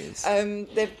is.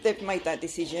 They've made that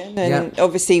decision, and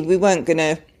obviously we weren't going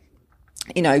to,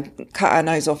 cut our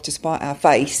nose off to spite our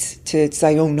face to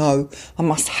say, oh no, I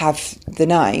must have the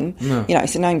name. No.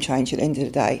 It's a name change at the end of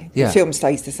the day. Yeah. The film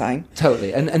stays the same.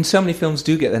 Totally. And so many films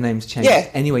do get their names changed. Yeah.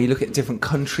 Anyway, you look at different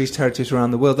countries, territories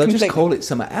around the world, they'll just call it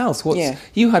something else. Yeah.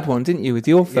 You had one, didn't you, with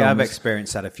your films? Yeah, I've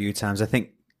experienced that a few times. I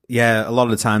think, a lot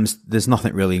of the times there's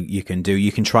nothing really you can do.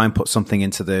 You can try and put something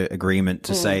into the agreement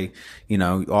to say,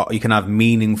 or you can have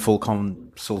meaningful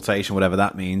consultation, whatever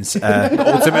that means. But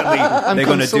ultimately, they're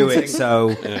going to do it.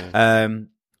 So,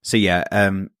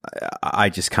 I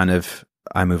just kind of,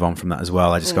 I move on from that as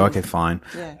well. I just go, okay, fine.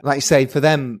 Yeah. Like you say, for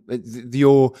them,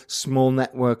 your small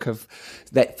network of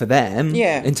that for them,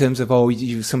 in terms of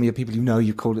some of your people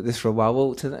you called it this for a while.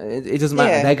 Well, it doesn't matter.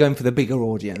 Yeah. They're going for the bigger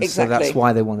audience, exactly. So that's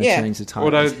why they want to change the title.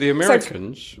 Although the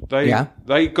Americans, they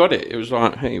got it. It was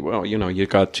like, hey, well, you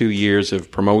got 2 years of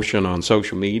promotion on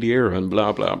social media and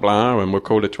blah blah blah, and we're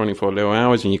called it 24 Little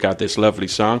Hours, and you got this lovely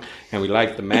song, and we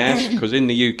like the mask because in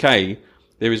the UK.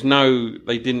 They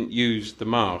didn't use the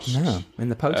mask. No, in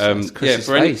the poster.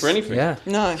 For anything. Yeah.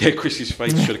 No. Yeah, Chris's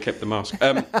face should have kept the mask.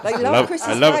 They love Chris's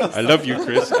face. I love you,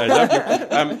 Chris. I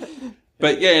love you.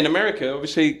 But in America,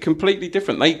 obviously, completely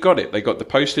different. They got it. They got the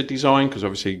poster design, because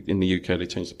obviously in the UK they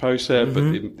changed the poster,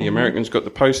 but the Americans got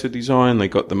the poster design, they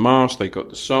got the mask, they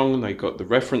got the song, they got the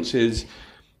references.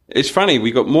 It's funny,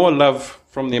 we got more love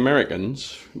from the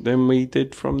Americans than we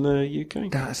did from the UK.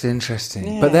 That's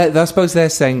interesting. Yeah. But I suppose they're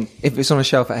saying if it's on a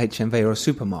shelf at HMV or a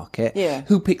supermarket,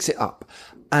 who picks it up?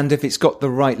 And if it's got the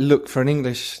right look for an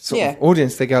English sort of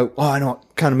audience, they go, I know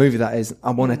what kind of movie that is.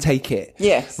 I want to take it.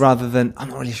 Yes. Rather than, I'm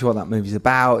not really sure what that movie's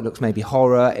about. It looks maybe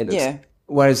horror. It looks,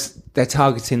 whereas they're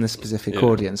targeting the specific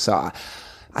audience. So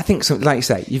I think, like you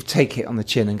say, you take it on the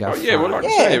chin and go, I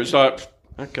say, it was like...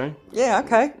 Okay. Yeah,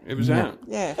 okay. It was out.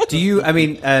 Yeah. Do you,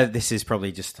 this is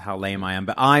probably just how lame I am,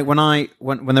 but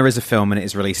when there is a film and it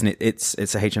is released and it's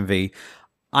a HMV,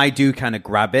 I do kind of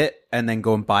grab it and then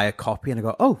go and buy a copy and I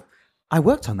go, oh, I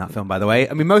worked on that film, by the way.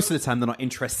 I mean, most of the time they're not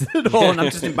interested at all, and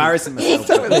I'm just embarrassing myself.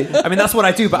 Totally. I mean, that's what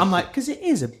I do, but I'm like, because it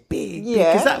is a big,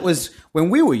 because that was, when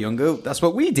we were younger, that's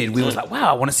what we did. We was like,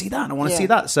 wow, I want to see that, and I want to see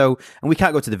that. So, and we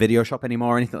can't go to the video shop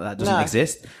anymore, or anything like that doesn't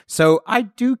exist. So I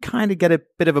do kind of get a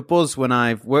bit of a buzz when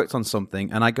I've worked on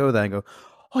something, and I go there and go,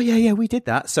 oh, yeah, we did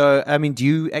that. So, I mean, do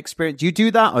you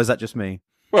do that, or is that just me?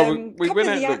 Well, we couple went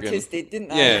of out the looking. actors did, didn't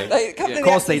they? Yeah. Of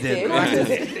course they did.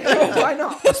 Why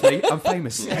not? That's me. I'm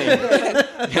famous.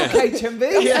 Okay, HMV.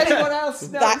 Anyone else?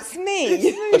 No. That's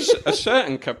me. A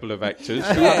certain couple of actors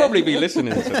who will probably be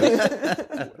listening to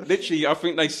this. Literally, I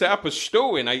think they set up a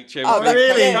stall in HMV. Oh,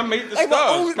 really? Come meet the They were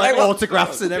stars. all- Like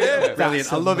autographs and everything. Yeah.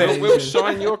 Brilliant. I love it. We'll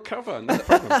sign your cover. No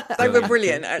problem. They were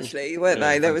brilliant, actually, weren't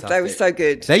they? They were so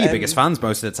good. They're your biggest fans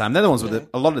most of the time. They're the ones with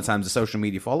a lot of the times the social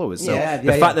media followers. So Yeah,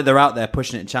 the fact that they're out there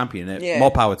pushing it and championing it, more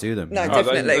power to them. No,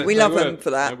 definitely. We love them for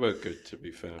that. They were good, to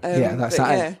be fair. That's but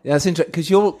that. Yeah, that's interesting because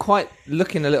you're quite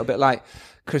looking a little bit like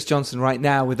Chris Johnson right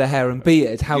now with the hair and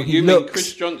beard. How he you looks. mean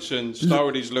Chris Johnson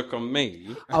styled his look on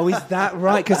me? Oh, is that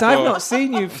right? Because I've not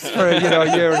seen you for a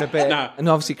year and a bit. No. And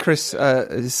obviously, Chris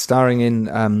is starring in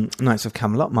Knights of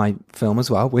Camelot, my film as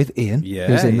well, with Ian,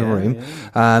 who's in the room.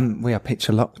 Yeah. We are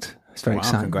picture locked. It's very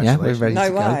exciting. Yeah, we're ready to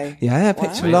go. way. Yeah,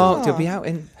 picture locked. It'll be out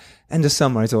in End of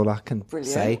summer is all I can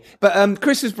say. But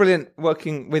Chris was brilliant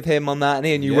working with him on that, and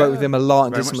Ian, you worked with him a lot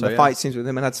and did some of the fight scenes with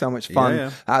him and had so much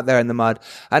fun out there in the mud.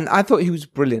 And I thought he was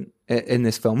brilliant in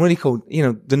this film. Really cool,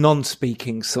 the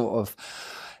non-speaking sort of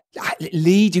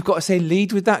lead. You've got to say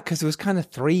lead with that, because there was kind of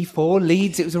 3-4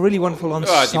 leads. It was a really wonderful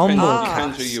ensemble cast.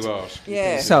 Depends who you ask.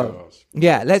 Yeah. So,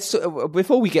 let's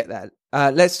before we get there,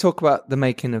 let's talk about the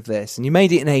making of this. And you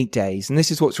made it in 8 days, and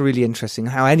this is what's really interesting: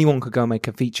 how anyone could go make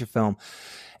a feature film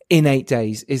in 8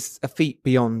 days is a feat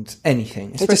beyond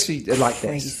anything, especially like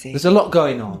this. There's a lot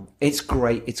going on. It's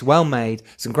great. It's well made.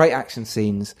 Some great action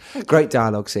scenes, great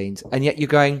dialogue scenes, and yet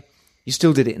you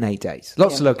still did it in 8 days.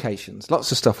 Lots of locations,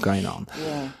 lots of stuff going on.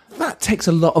 Yeah. That takes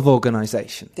a lot of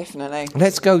organisation. Definitely.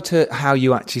 Let's go to how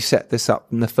you actually set this up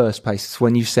in the first place. It's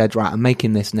when you said, right, I'm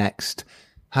making this next.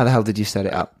 How the hell did you set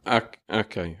it up?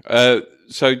 Okay.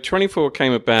 So 24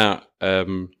 came about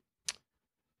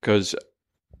because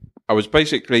I was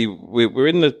basically, we're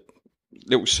in the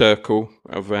little circle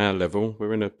of our level.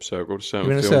 We're in a circle.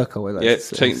 We're in a circle.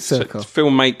 Circle.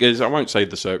 Filmmakers. I won't say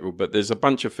the circle, but there's a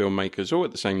bunch of filmmakers all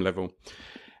at the same level,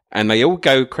 and they all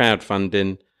go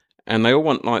crowdfunding, and they all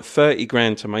want like 30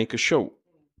 grand to make a short.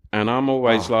 And I'm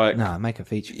always no, make a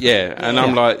feature.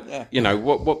 I'm like,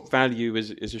 what value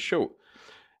is a short?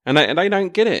 And they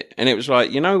don't get it. And it was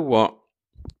like, you know what?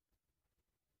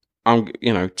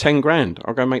 10 grand.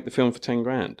 I'll go make the film for 10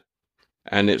 grand.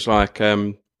 And it's like,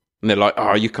 and they're like,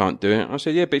 oh, you can't do it. I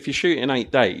said, yeah, but if you shoot in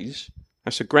 8 days,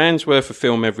 that's $1,000's worth of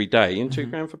film every day and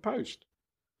 $2 grand for post.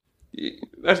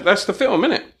 That's the film,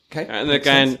 isn't it? Okay. And they're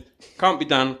going, can't be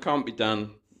done.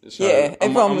 So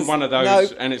I'm one of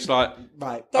those, and it's like,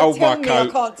 right. Don't tell me I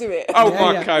can't do it.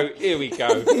 My coat, here we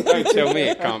go. Don't tell me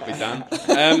it can't be done.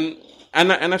 And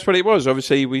that's what it was.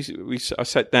 Obviously, I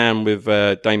sat down with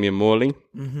Damien Morley,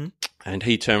 and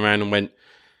he turned around and went,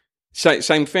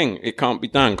 same thing. It can't be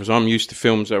done, because I'm used to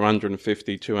films that are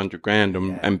 150, 200 grand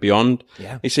and beyond.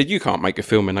 Yeah. He said, you can't make a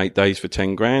film in 8 days for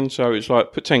 10 grand. So it's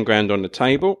like, put 10 grand on the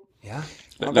table. Yeah.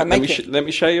 Let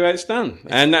me show you how it's done.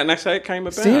 And that's how it came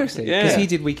about. Seriously? Because he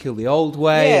did We Kill the Old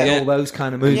Way and all those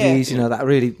kind of movies, that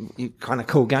really kind of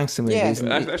cool gangster movies.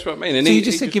 Yeah. That's what I mean. And so you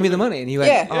just said, give me the money. And you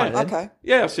went, okay.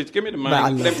 Yeah, I said, give me the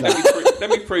money. Let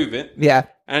me prove it. Yeah.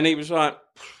 And he was like,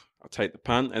 I'll take the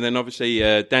punt. And then obviously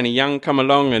Danny Young come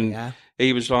along, and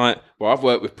he was like, well, I've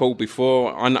worked with Paul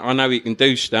before. I know he can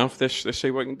do stuff. Let's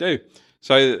see what he can do.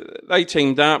 So they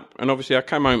teamed up, and obviously I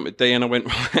came home with D, and I went,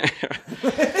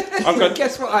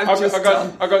 guess what I've just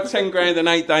done? I got 10 grand in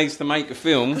 8 days to make a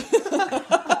film.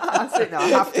 That's it now. I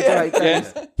have to do 8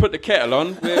 days. Put the kettle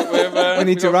on. We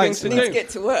need to write. We need to get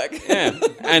to work. Yeah,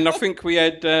 and I think we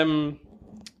had.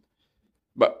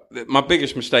 But my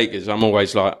biggest mistake is I'm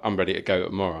always like, I'm ready to go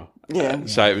tomorrow. Yeah.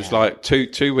 So it was like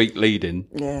 2 week lead in.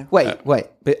 Yeah. Wait.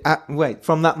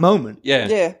 From that moment. Yeah.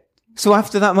 Yeah. So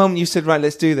after that moment, you said, right,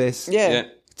 let's do this. Yeah.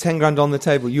 10 grand on the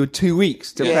table. You had 2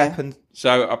 weeks to prep and.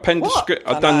 So I penned the script.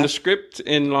 I've done the script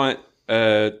in like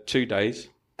 2 days.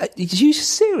 Are you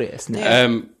serious now?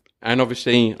 Yeah. And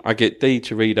obviously I get D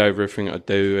to read over everything I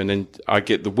do, and then I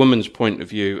get the woman's point of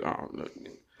view.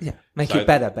 Make it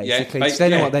better, basically. They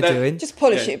know what they're doing. Just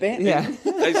polish it a bit. Yeah.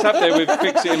 It's up there with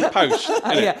fix it in post.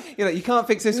 You can't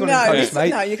fix this one in post,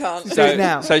 mate. No, you can't. Do it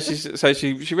now. So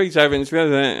she reads over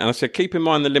and I said, keep in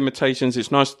mind the limitations.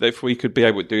 It's nice if we could be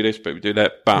able to do this, but we do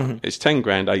that. But it's 10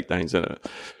 grand, 8 days.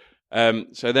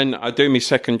 So then I do my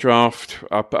second draft.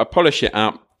 I polish it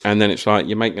up, and then it's like,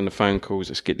 you're making the phone calls.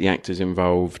 Let's get the actors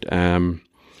involved. And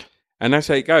that's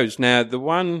how it goes. Now, the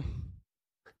one...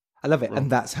 I love it, and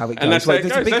that's how it goes. And that's how it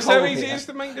goes. That's how easy it is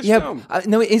to make this film.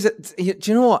 No, it is. Do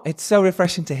you know what? It's so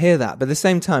refreshing to hear that. But at the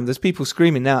same time, there's people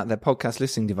screaming now at their podcast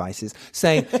listening devices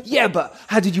saying, yeah, but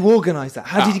how did you organise that?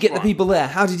 How did you get the people there?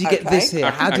 How did you get this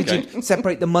here? How did you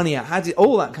separate the money out? How did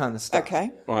all that kind of stuff? Okay.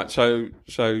 Right, so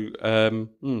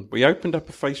we opened up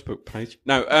a Facebook page.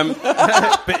 No,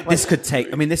 but this could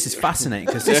take. I mean, this is fascinating,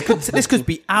 because this could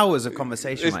be hours of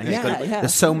conversation. Right here.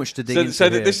 There's so much to dig into. So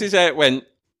this is how it went.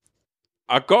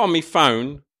 I got on my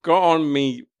phone, got on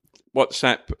me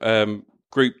WhatsApp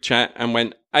group chat, and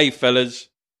went, hey, fellas,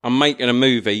 I'm making a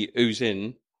movie. Who's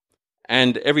in?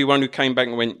 And everyone who came back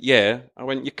and went, yeah, I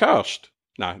went, you cast.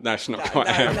 No, that's not quite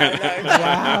how it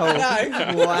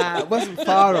went. Wow. It wasn't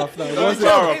far off, though, was it?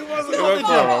 It wasn't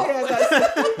far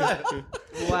off.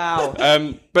 Wow.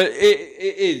 But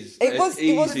it is. It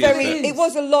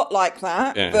was a lot like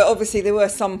that. Yeah. But obviously there were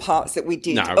some parts that we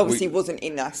did. No, obviously wasn't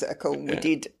in that circle. Yeah.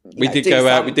 We did go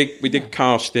out. We did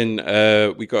casting.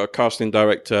 We got a casting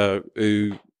director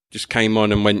who just came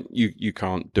on and went, you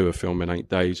can't do a film in 8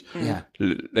 days. Yeah.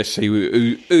 Let's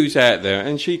see who's out there.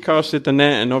 And she casted the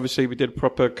net, and obviously we did a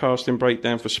proper casting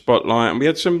breakdown for Spotlight, and we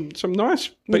had some nice.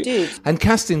 We did. And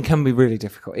casting can be really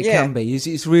difficult. It can be.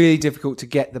 It's really difficult to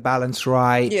get the balance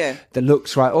right, the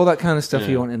looks right, all that kind of stuff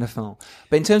you want in a film.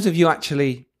 But in terms of you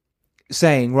actually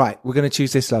saying, right, we're going to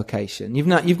choose this location,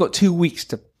 you've got 2 weeks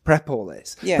to prep all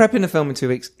this. Yeah. Prepping a film in 2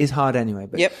 weeks is hard anyway.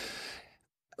 But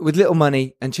with little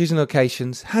money and choosing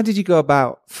locations, how did you go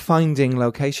about finding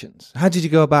locations? How did you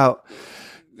go about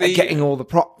getting all the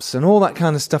props and all that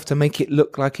kind of stuff to make it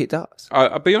look like it does?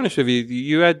 I'll be honest with you.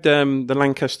 You had the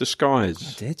Lancaster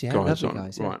Skies. I did, yeah. Guys Lovely on.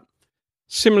 guys, yeah. Right.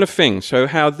 Similar thing. So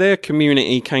how their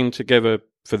community came together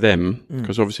for them,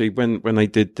 because obviously when they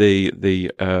did the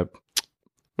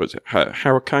what was it,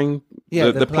 Hurricane? Yeah,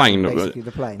 the plane. Basically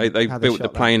the plane. They built the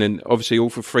plane, and obviously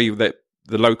all for free that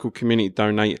the local community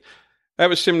donate. That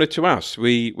was similar to us.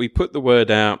 We put the word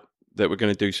out that we're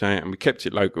going to do something, and we kept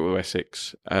it local to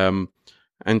Essex.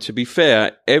 And to be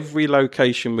fair, every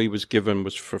location we was given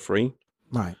was for free.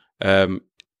 Right.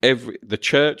 The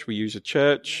church, we use a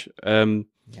church.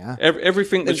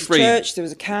 Everything was free. There was a church, there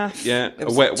was a cafe. Yeah, there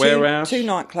was warehouse. Two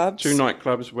nightclubs. Two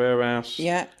nightclubs, warehouse.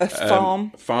 Yeah, a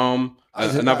farm.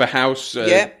 Another house.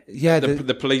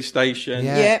 The police station.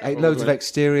 Loads of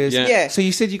exteriors. Yeah. So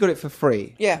you said you got it for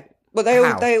free. Yeah. Well,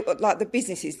 they like the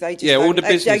businesses. They just all the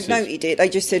businesses. They noted it. They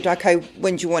just said, "Okay,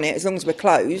 when do you want it? As long as we're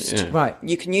closed, right,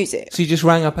 you can use it." So you just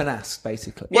rang up and asked,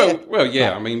 basically. Well,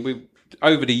 yeah. Right. I mean, we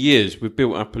over the years we've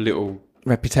built up a little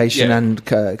reputation and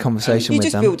conversation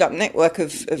with them. You just build up a network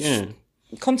of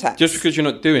contacts. Just because you're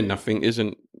not doing nothing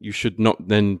you should not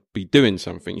then be doing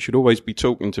something. You should always be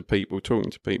talking to people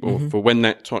for when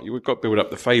that time. You've got to build up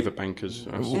the favour bankers.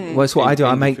 Well, it's what I do.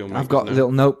 I've got a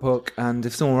little notebook, and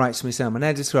if someone writes to me saying I'm an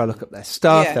editor, I look up their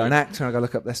stuff. They're an actor, I go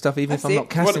look up their stuff, even if I'm not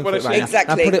casting for it right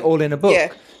now. I put it all in a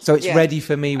book, so it's ready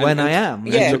for me when I am.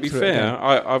 And to be fair,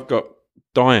 I've got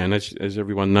Diane, as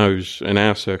everyone knows in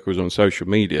our circles on social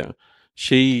media.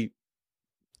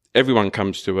 Everyone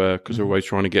comes to her because they're always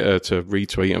trying to get her to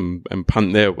retweet and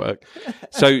punt their work.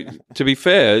 So to be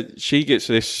fair, she gets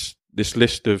this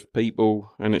list of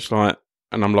people, and it's like,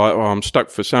 and I'm like, I'm stuck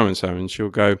for so and so, and she'll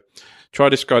go, try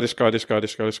this guy, or this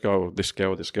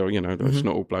girl. You know, it's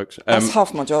not all blokes. That's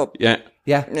half my job. Yeah.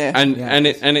 And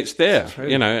it's there, True.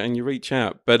 you know, and you reach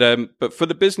out. But for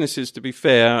the businesses, to be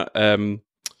fair,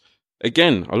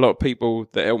 again, a lot of people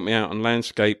that helped me out on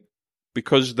landscape,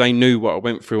 because they knew what I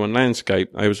went through on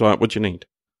landscape, they was like, what do you need?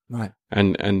 Right.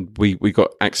 And we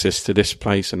got access to this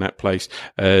place and that place.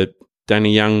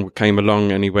 Danny Young came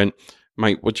along and he went,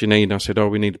 mate, what do you need? And I said,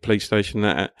 we need a police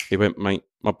station. He went, mate,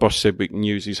 my boss said we can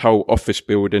use his whole office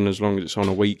building as long as it's on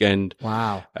a weekend.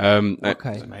 Wow.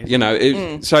 Okay. You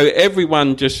know, so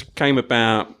everyone just came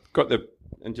about,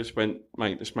 and just went,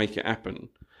 mate, let's make it happen.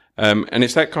 And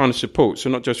it's that kind of support. So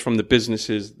not just from the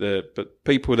businesses, but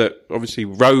people that obviously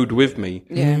rode with me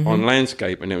on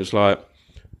landscape. And it was like,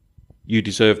 you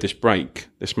deserve this break.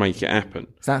 Let's make it happen.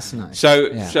 That's nice.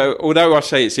 So although I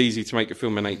say it's easy to make a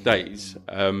film in 8 days,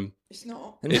 it's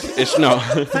not. It's not.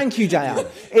 Thank you, Diane.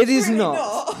 It is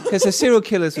not. Because the Serial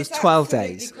Killers was 12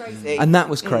 days. Crazy. And that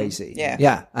was crazy.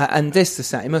 Yeah. And this the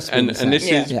same. It must be the same. And this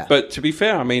is, but to be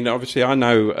fair, I mean, obviously I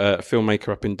know a filmmaker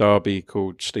up in Derby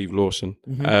called Steve Lawson.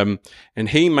 And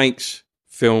he makes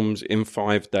films in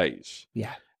 5 days.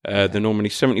 Yeah. They're normally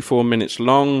 74 minutes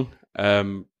long.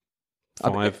 Five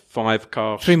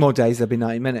cars. 3 more days, there'll be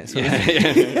 90 minutes.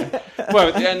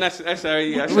 Well, and that's how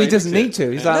he. Well, he doesn't need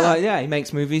to. He's he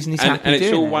makes movies and he's happy and it's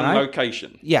doing all it, one right?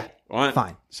 location. Yeah, right.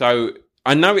 Fine. So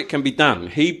I know it can be done.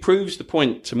 He proves the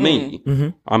point to me.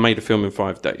 I made a film in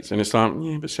 5 days, and it's like,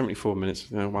 but 74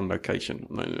 minutes, one location.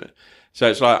 So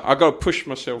it's like I got to push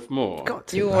myself more.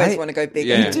 You always want to go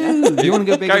bigger. Yeah. You do. You want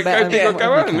to go bigger, better. Go big or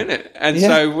go home, innit?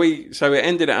 And so it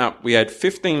ended up. We had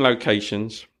 15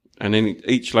 locations. And in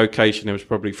each location, there was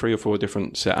probably 3 or 4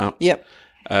 different setups. Yep.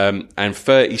 And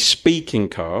 30 speaking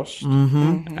casts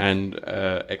and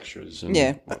extras and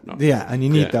whatnot. Yeah, and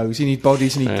you need those. You need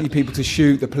bodies, you need people to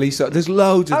shoot, the police. There's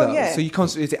loads of those. Yeah. So you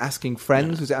constantly, is it asking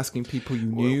friends? Was it asking people you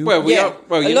knew? A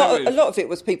lot of it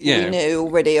was people we knew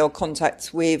already, or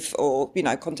contacts with,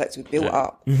 contacts we've built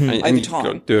up over time. You've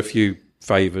got to do a few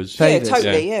favours. Yeah,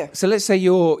 totally, yeah. So let's say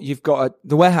you've got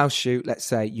the warehouse shoot. Let's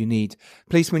say you need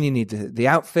policemen, you need the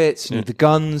outfits, you need the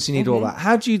guns, you need all that.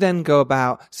 How do you then go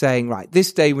about saying, right,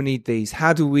 this day we need these?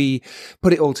 How do we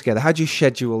put it all together? How do you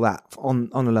schedule that on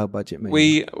a low budget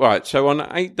movie? So on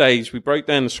 8 days, we broke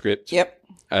down the script. Yep.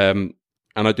 And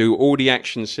I do all the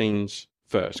action scenes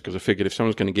first, because I figured if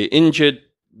someone's going to get injured,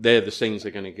 they're the scenes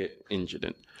they're going to get injured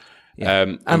in.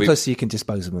 Yeah. And plus, you can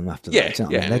dispose of them after that. Yeah,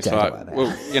 They're it's dead like, away there.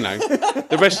 well, you know,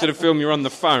 the rest of the film you're on the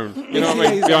phone, you know what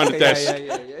I mean, behind the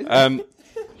desk.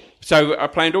 So I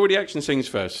planned all the action scenes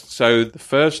first. So the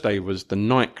first day was the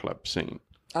nightclub scene.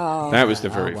 Oh, that was the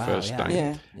very first day.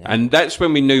 Yeah. And that's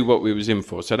when we knew what we was in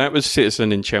for. So that was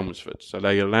Citizen in Chelmsford. So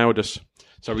they allowed us.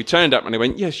 So we turned up and they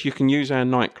went, yes, you can use our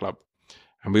nightclub.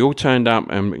 And we all turned up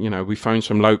and, you know, we phoned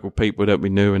some local people that we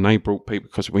knew and they brought people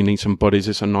because we need some bodies.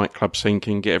 It's a nightclub scene.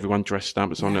 Can you get everyone dressed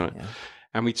up? It's on it.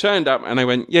 And we turned up and they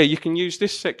went, yeah, you can use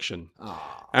this section.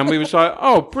 And we was like,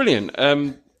 oh, brilliant.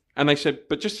 And they said,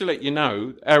 but just to let you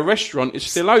know, our restaurant is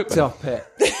still open. Stop it.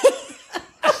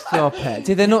 Stop it.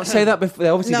 Did they not say that before? They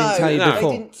obviously didn't tell you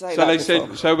before. They didn't say So that they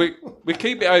before. said, so we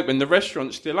keep it open. The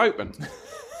restaurant's still open.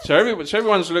 So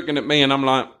everyone's looking at me and I'm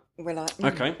like, We're like,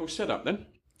 okay, we'll set up then.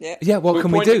 Yeah, what We'll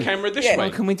can we point do? the camera this Yeah. way.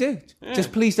 What can we do?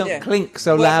 Just please don't clink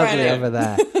so Work loudly around it. over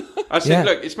there. I said, Yeah.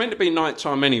 look, it's meant to be night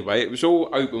time anyway. It was all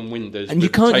open windows. And you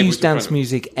with can't tables use in front dance of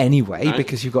music anyway No.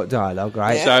 because you've got dialogue,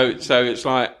 right? Yeah. So it's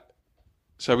like,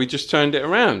 so we just turned it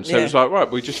around. So it was like, right,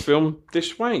 we just film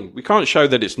this way. We can't show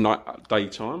that it's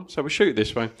daytime, so we shoot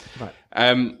this way. Right.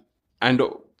 And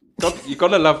you got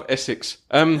to love Essex.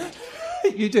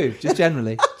 You do, just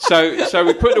generally. So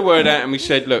we put the word out and we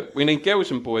said, look, we need girls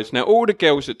and boys. Now, all the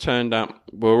girls that turned up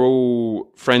were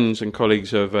all friends and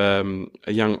colleagues of a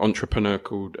young entrepreneur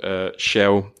called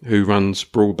Shell, who runs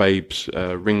Brawl Babes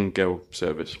Ring Girl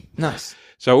service. Nice.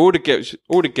 So all the girls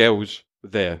were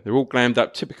there. They're all glammed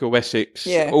up, typical Essex.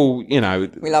 Yeah. All, you know.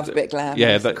 we love a bit of glam.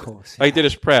 Yeah, Of course, they did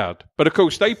us proud. But of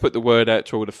course, they put the word out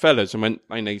to all the fellas and went,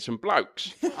 they need some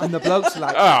blokes. And the blokes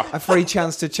like Ah. a free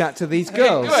chance to chat to these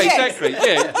girls. Yeah, exactly.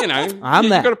 Yeah, you know, I'm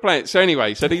there. you've got to play it. So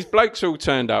anyway, so these blokes all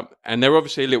turned up, and they're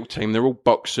obviously a little team. They're all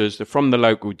boxers. They're from the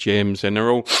local gyms, and they're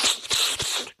all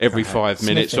every 5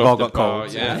 minutes Sniffing. off the Got bar.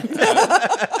 colds. Yeah,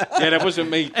 yeah, that wasn't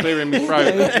me clearing my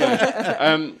throat.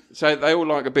 Yeah. So they all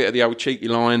like a bit of the old cheeky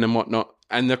line and whatnot.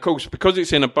 And of course, because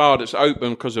it's in a bar that's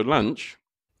open because of lunch,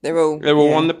 They're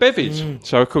all on the bevies.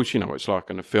 So of course, you know what it's like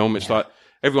in a film. It's like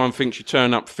everyone thinks you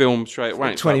turn up, film straight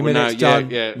away. It's 20 like, well, minutes no, done.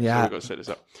 Yeah. Yeah. So we've got to set this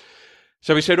up.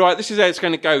 So we said, right, this is how it's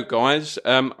going to go, guys.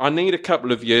 I need a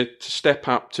couple of you to step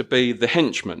up to be the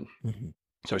henchmen.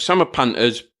 So some are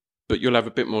punters, but you'll have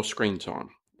a bit more screen time.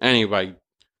 Anyway,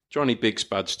 Johnny Big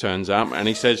Spuds turns up and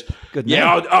he says,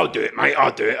 I'll do it, mate.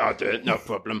 I'll do it. No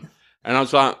problem. And I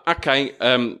was like, okay,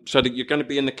 so that you're going to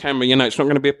be in the camera, you know, it's not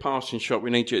going to be a passing shot.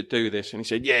 We need you to do this. And he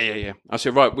said, yeah. I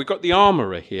said, right, we've got the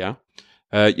armourer here.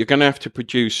 You're going to have to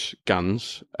produce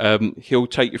guns. He'll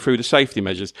take you through the safety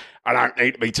measures. I don't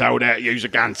need to be told how to use a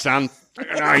gun, son.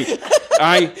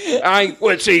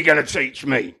 What's he going to teach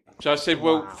me? So I said,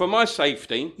 well, for my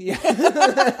safety,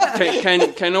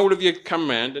 can all of you come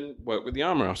round and work with the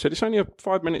armourer? I said, it's only a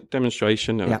 5-minute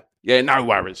demonstration. Yeah, no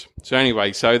worries. So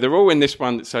anyway, so they're all in this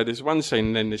one. So there's one scene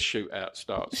and then this shootout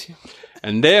starts.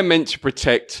 And they're meant to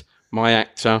protect my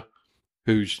actor,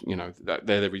 who's, you know,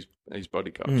 they're his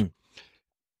bodyguards.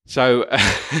 So,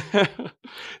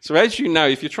 so as you know,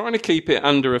 if you're trying to keep it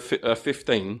under a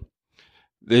 15,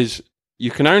 you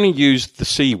can only use the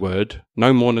C word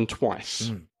no more than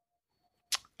twice.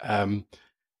 And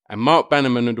Mark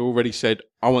Bannerman had already said,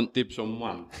 I want dibs on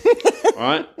one.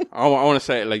 Right? I want to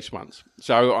say it at least once.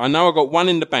 So I know I got one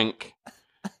in the bank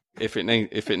if it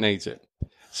needs it.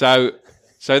 So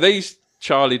these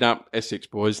charlied up Essex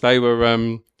boys, they were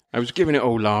I was giving it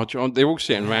all large. They're all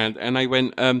sitting around and they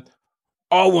went, I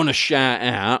want to shout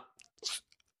out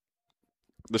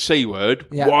the C word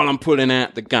while I'm pulling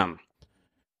out the gun.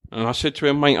 And I said to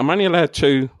him, mate, I'm only allowed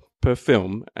 2 per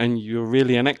film and you're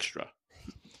really an extra.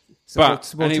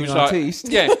 And he was artiste.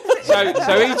 like, yeah.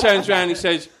 So he turns around and he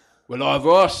says, well, either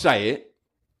I say it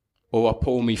or I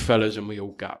pull me fellas and we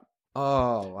all go.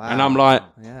 Oh, wow. And I'm like,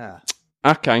 yeah.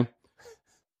 Okay.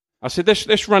 I said,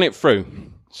 let's run it through.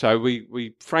 So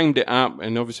we framed it up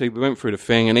and obviously we went through the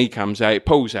thing and he comes out, he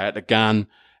pulls out the gun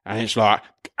and it's like,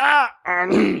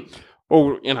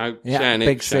 all, you know, shouting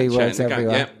big C words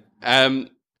everywhere. And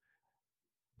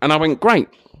I went, great.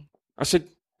 I said,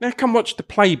 now come watch the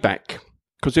playback.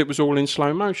 Because it was all in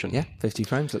slow motion. Yeah, 50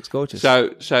 frames, looks gorgeous. So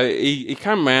he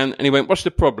came round and he went, what's the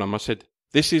problem? I said,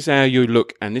 this is how you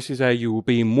look and this is how you will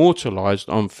be immortalised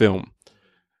on film.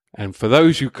 And for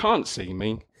those who can't see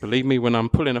me, believe me when I'm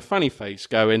pulling a funny face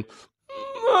going,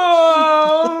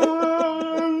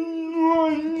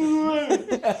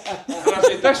 and I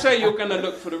said, let's say you're going to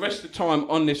look for the rest of the time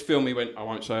on this film. He went, I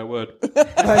won't say a word.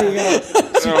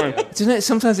 Isn't it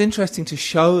sometimes interesting to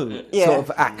show sort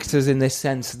of actors in this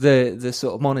sense the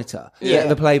sort of monitor,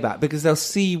 the playback, because they'll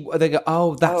see, they go,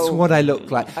 oh, that's what I look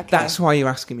like. Okay. That's why you're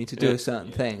asking me to do a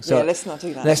certain thing. So let's not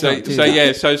do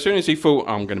that. So as soon as he thought,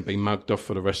 I'm going to be mugged off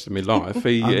for the rest of my life,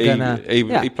 he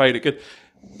played it good.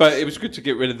 But it was good to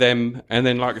get rid of them, and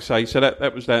then, like I say, so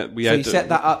that was that. You set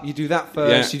that up. You do that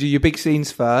first. You do your big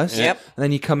scenes first. Yep. And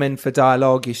then you come in for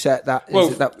dialogue. You set that.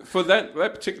 For that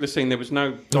particular scene, there was no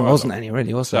dialogue. There wasn't any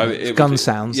really, was there? So it was gun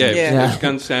sounds. It was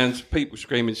gun sounds, people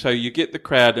screaming. So you get the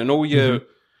crowd and all your.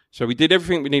 So we did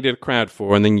everything we needed a crowd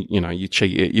for, and then you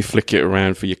cheat it, you flick it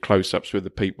around for your close-ups with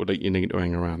the people that you need to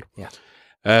hang around. Yeah.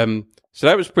 So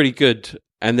that was pretty good.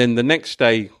 And then the next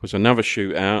day was another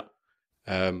shootout.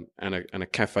 And a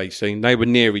cafe scene. They were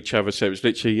near each other, so it was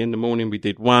literally in the morning. We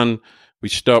did one. We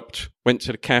stopped, went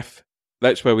to the cafe.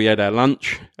 That's where we had our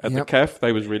lunch at the cafe.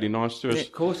 They was really nice to us. Yeah,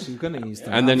 of course, you're going to use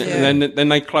that. And then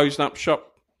they closed up shop.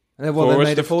 They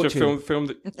made a fortune to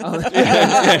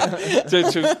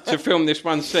film this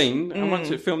one scene. And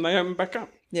once it filmed, they opened back up.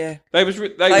 Yeah, they were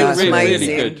really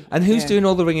good. And who's doing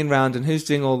all the ringing round, and who's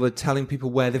doing all the telling people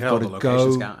where they've got to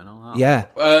go? Yeah.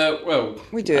 Well,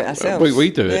 we do it ourselves.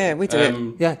 We do it. Yeah, we do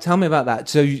it. Yeah, tell me about that.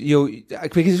 So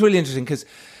because it's really interesting, because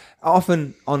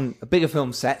often on bigger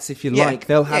film sets, if you like,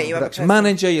 they'll have a production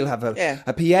manager, you'll have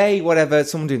a PA, whatever,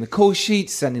 someone doing the call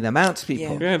sheets, sending them out to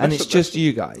people, and it's just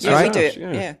you guys, right? We do it.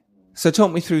 Yeah. So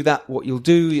talk me through that, what you'll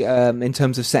do in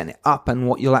terms of setting it up and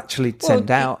what you'll actually send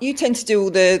out. You tend to do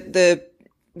all the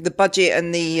budget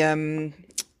and the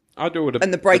I do all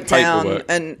the breakdown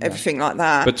and everything like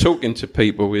that. But talking to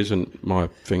people isn't my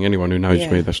thing. Anyone who knows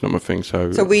me, that's not my thing. So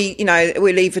we,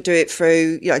 we'll either do it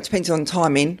through, it depends on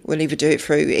timing. We'll either do it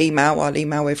through email. I'll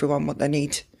email everyone what they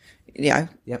need,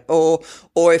 or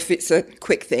if it's a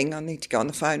quick thing, I need to go on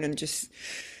the phone and just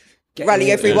rally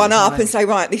everyone up and say,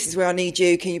 right, this is where I need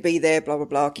you. Can you be there? Blah, blah,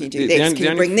 blah. Can you do this? Can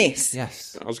you bring this?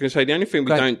 Yes. I was going to say, the only thing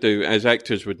we don't do, as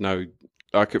actors would know,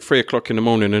 like at 3:00 in the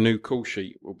morning, a new call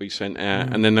sheet will be sent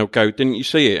out, and then they'll go, "Didn't you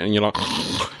see it?" And you're like,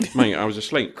 "Mate, I was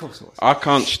asleep." Of course it was. I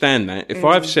can't stand that. If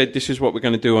I've said this is what we're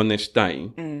going to do on this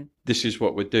day, this is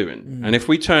what we're doing. And if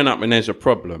we turn up and there's a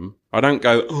problem, I don't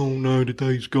go, "Oh no, the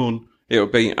day's gone." It'll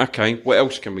be, "Okay, what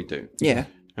else can we do?" Yeah,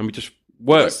 and we just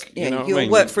work.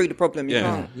 You'll work through the problem. You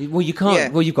can't. Well, you can't. Yeah.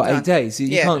 Well, you've got 8 days. You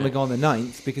can't go on the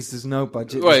 9th because there's no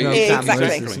budget. There's no cameras.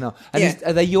 Exactly. There's no. And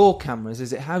are they your cameras?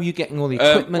 Is it how are you getting all the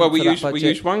equipment? We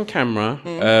use one camera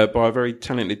by a very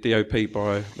talented DOP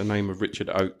by the name of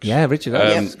Richard Oakes. Yeah, Richard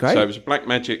Oakes. Great. So it was a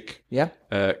Blackmagic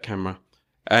camera,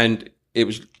 and it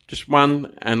was just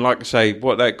one. And like I say,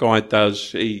 what that guy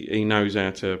does, he knows how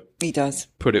to. He does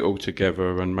put it all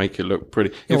together and make it look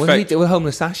pretty. In fact,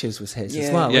 Homeless Ashes was his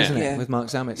as well, wasn't it? With Mark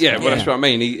Zamet's. Yeah, well, that's what I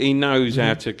mean. He knows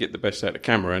how to get the best out of the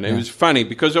camera, and it was funny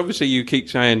because obviously you keep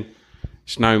saying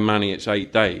it's no money, it's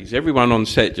 8 days. Everyone on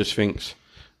set just thinks,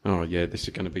 oh yeah, this is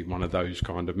going to be one of those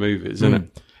kind of movies, isn't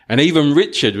it? And even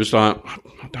Richard was like,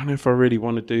 I don't know if I really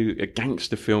want to do a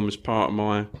gangster film as part of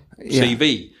my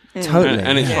CV. Totally,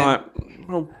 and it's like,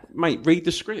 well, mate, read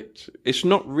the script. It's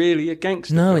not really a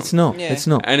gangster film. It's not. Yeah. It's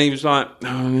not. And he was like,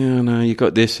 oh, yeah, no, you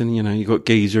got this, and, you got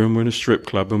Geezer, and we're in a strip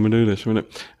club, and we do this, and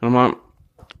I'm like,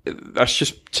 that's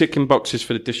just ticking boxes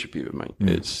for the distributor, mate.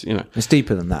 It's, It's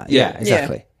deeper than that. Yeah,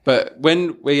 exactly. Yeah. But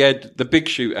when we had the big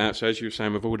shootouts, as you were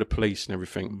saying, with all the police and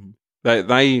everything,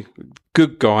 they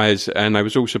good guys, and they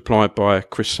was all supplied by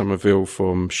Chris Somerville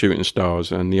from Shooting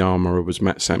Stars, and the armourer was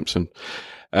Matt Sampson.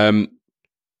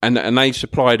 And they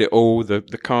supplied it all, the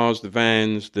cars, the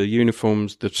vans, the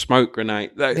uniforms, the smoke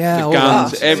grenade, the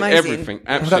guns, everything.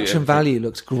 Absolutely. Production value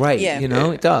looks great,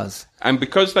 it does. And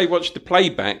because they watched the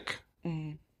playback,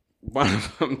 one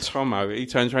of them, Tomo, he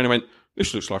turns around and went,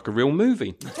 this looks like a real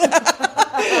movie.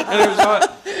 And it was like,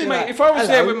 mate, if I was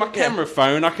there with my camera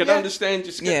phone, I could understand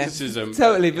your skepticism.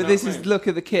 Totally, but this is, look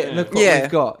at the kit, look what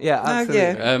we've got. Yeah,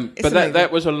 absolutely. But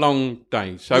that was a long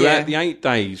day. So at the 8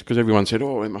 days, because everyone said,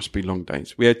 oh, it must be long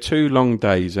days. We had 2 long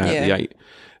days out of the 8.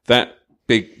 That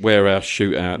big warehouse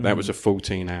shootout, that was a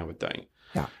 14-hour day.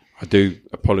 Yeah. I do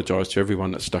apologise to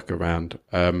everyone that stuck around.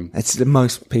 It's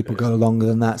most people go longer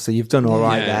than that, so you've done all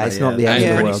right there. It's not the end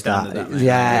of the world. It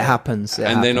happens.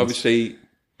 Then obviously...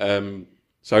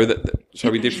 So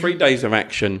we did 3 days of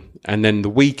action, and then the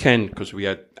weekend, because we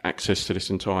had access to this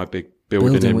entire big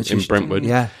building in which is- Brentwood.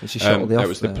 yeah, which is shortly that off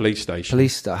was the the police station.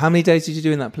 Police star. How many days did you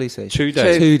do in that police station? 2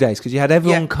 days. 2 days, because you had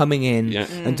everyone Yeah. coming in Yeah.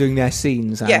 and doing their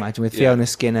scenes, I Yeah. imagine, with Fiona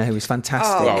Skinner, who was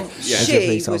fantastic. Oh, Well, yeah. as a she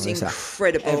police was officer.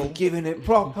 incredible. Giving it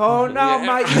proper. Oh, no,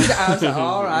 mate. I was like,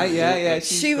 all right, yeah.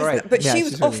 She was, great. but Yeah, she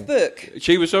was she's off really- book.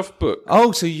 She was off book.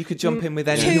 Oh, so you could jump in with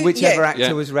any, whichever actor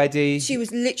Yeah. was ready. She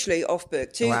was literally off book.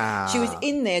 Wow. She was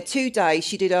in there 2 days.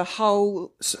 She did a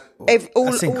whole.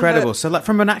 That's incredible. So, like,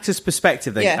 from an actor's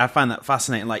perspective, then, Yeah. I find that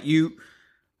fascinating. Like,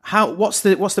 what's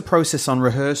the process on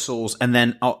rehearsals, and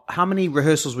then how many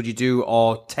rehearsals would you do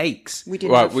or takes? We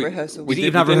didn't Right, have we- rehearsals. we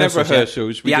didn't didn't have yeah?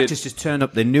 rehearsals. We The did- actors just turned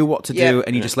up. They knew what to Yeah. do,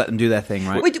 and you just let them do their thing,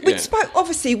 right? We'd spoke,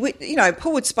 obviously,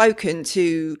 Paul had spoken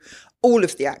to all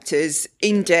of the actors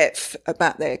in depth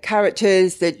about their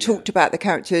characters. They'd talked about the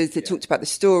characters. They talked about the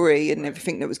story and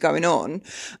everything that was going on.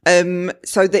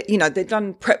 So that, they'd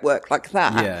done prep work like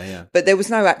that. Yeah, yeah. But there was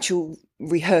no actual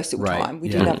rehearsal Right, time. We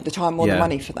yeah. didn't have the time or the Yeah.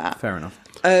 money for that. Fair enough.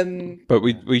 But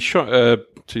we shot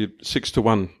to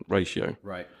 6-to-1 ratio.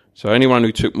 Right. So anyone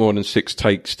who took more than 6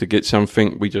 takes to get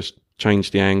something, we just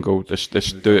changed the angle. Let's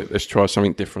do it. Let's try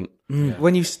something different.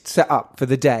 When you set up for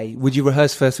the day, would you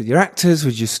rehearse first with your actors?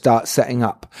 Would you start setting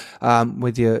up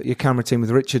with your camera team, with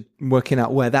Richard, working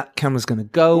out where that camera's going to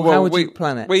go? How would you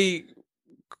plan it?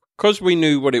 Because we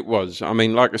knew what it was. I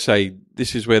mean, like I say,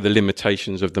 this is where the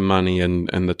limitations of the money and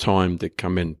the time did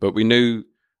come in. But we knew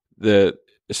that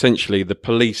essentially the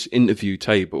police interview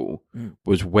table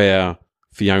was where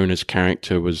Fiona's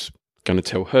character was going to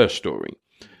tell her story.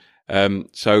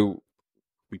 So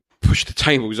we pushed the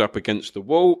tables up against the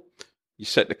wall. You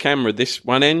set the camera this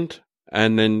one end,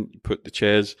 and then you put the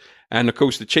chairs. And of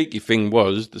course, the cheeky thing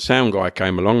was the sound guy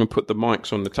came along and put the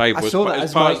mics on the table I saw that as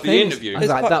as part my of the thing. interview. I was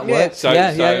like, that Yeah. works. So,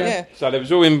 yeah, so, yeah. so there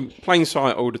was all in plain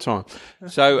sight all the time.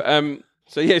 So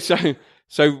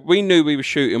we knew we were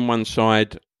shooting one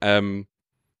side, and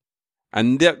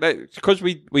because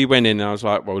we went in, I was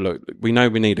like, well, look, we know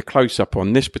we need a close up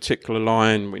on this particular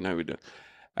line. We know we do,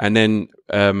 and then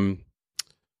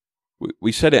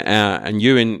we set it out, and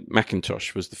Ewan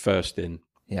McIntosh was the first in.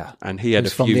 Yeah. And he had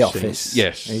He's a from few The scenes. Office.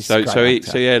 Yes. He's So a great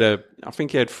actor. he had I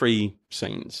think he had 3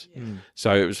 scenes.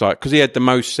 So it was like, because he had the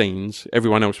most scenes,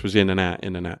 everyone else was in and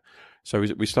out. So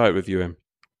we started with Ewan.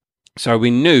 So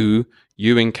we knew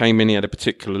Ewan came in, he had a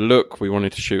particular look. We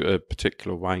wanted to shoot a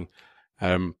particular way.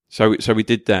 So we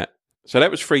did that. So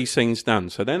that was 3 scenes done.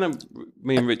 So then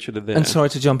me and Richard are there. And sorry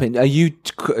to jump in. Are you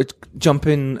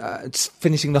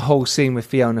finishing the whole scene with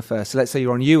Fiona first? So let's say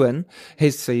you're on Ewan,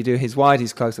 so you do his wide,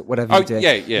 his close up, whatever you do.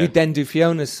 yeah. You then do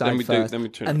Fiona's side Then we do- first, then we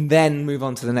turn- and then move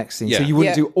on to the next scene. So Yeah. you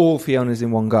wouldn't Yeah. do all Fiona's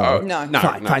in one go. No.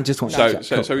 Fine, just one. So,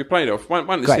 Cool. so we played it off.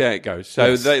 Wanted to Great. see how it goes. So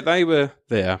Yes. they were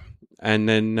there, and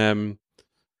then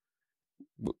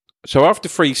so after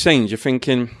 3 scenes, you're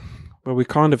thinking, well, we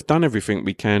kind of done everything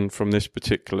we can from this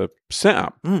particular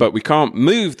setup, but we can't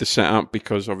move the setup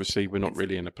because obviously we're not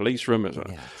really in a police room.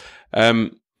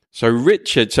 So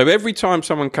Richard, so every time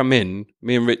someone come in,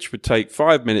 me and Rich would take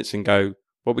 5 minutes and go,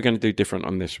 what are we going to do different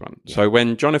on this one? Yeah. So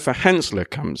when Jonathan Hansler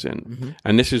comes in,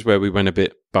 and this is where we went a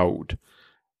bit bold,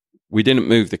 we didn't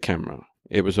move the camera.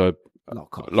 It was a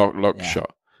lock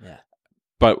shot. Yeah.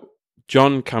 But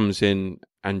John comes in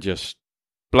and just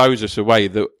blows us away.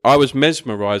 That I was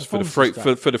mesmerised for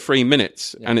the 3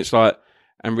 minutes, and it's like,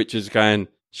 and Richard's going,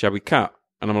 "Shall we cut?"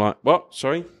 And I'm like, "What?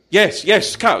 Sorry?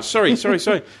 Yes, cut. Sorry.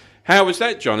 How was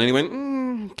that, John?" And he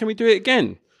went, "Can we do it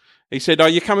again?" He said, "Are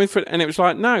you coming for?" And it was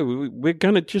like, "No, we're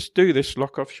going to just do this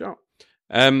lock-off shot."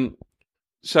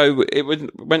 So it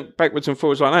went backwards and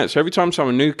forwards like that. So every time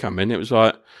someone new come in, it was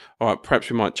like, all right, perhaps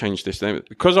we might change this then.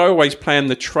 Because I always plan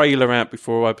the trailer out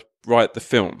before I write the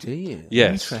film. Do you?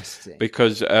 Yes. Interesting.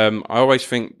 Because I always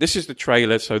think, this is the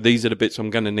trailer, so these are the bits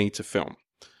I'm going to need to film.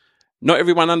 Not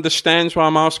everyone understands why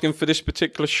I'm asking for this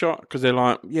particular shot, because they're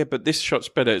like, yeah, but this shot's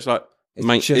better. It's like,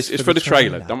 mate, it's for the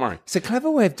trailer. Don't worry. It's a clever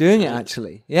way of doing it,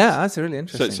 actually. Yeah, that's really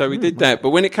interesting. So we did that.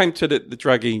 But when it came to the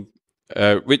druggie,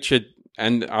 Richard...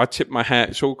 And I tipped my hat,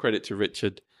 it's all credit to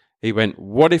Richard. He went,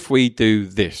 what if we do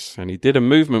this? And he did a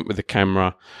movement with the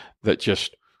camera that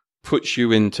just puts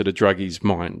you into the druggie's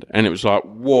mind. And it was like,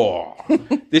 whoa,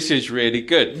 this is really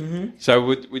good. So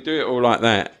we do it all like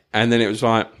that. And then it was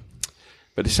like,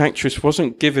 but this actress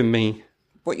wasn't giving me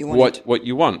what you wanted. What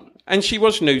you want. And she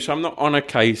was new, so I'm not on a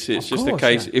case. It's just a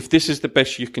case, if this is the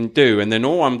best you can do. And then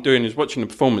all I'm doing is watching the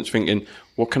performance thinking,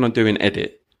 what can I do in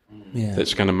edit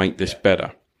that's going to make this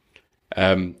better?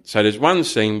 So there's one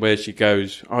scene where she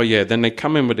goes, oh yeah, then they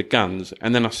come in with the guns.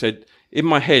 And then I said, in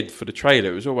my head for the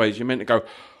trailer, it was always, you're meant to go,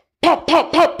 pop,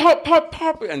 pop, pop, pop, pop,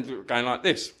 pop, and going like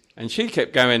this. And she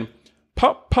kept going,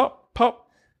 pop, pop, pop,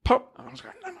 pop. And I was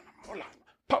going, no, more like,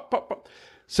 pop, pop, pop.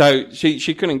 So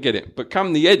she couldn't get it. But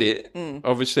come the edit,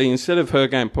 obviously, instead of her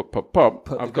going pop, pop,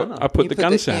 pop, I put the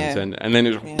gun sounds in. And then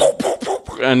it was pop, pop, pop.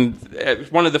 And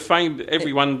it's one of the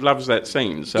everyone loves that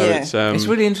scene. So it's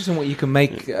really interesting what you can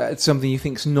make something you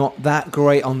think's not that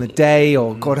great on the day,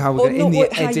 or God, how we're in the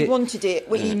edit. How you wanted it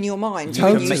in your mind.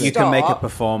 You can make a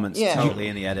performance totally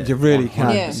in the edit. You really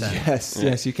can. 100%.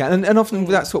 Yes, you can. And often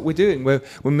that's what we're doing. We're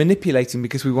manipulating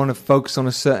because we want to focus on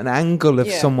a certain angle of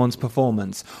someone's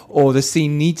performance, or the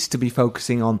scene needs to be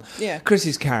focusing on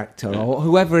Chris's character or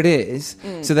whoever it is.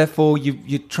 So therefore,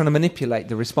 you're trying to manipulate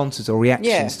the responses or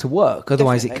reactions to work.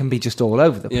 Otherwise, it can be just all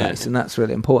over the place, and that's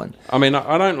really important. I mean,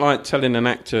 I don't like telling an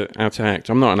actor how to act.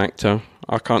 I'm not an actor.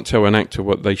 I can't tell an actor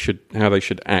how they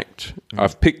should act.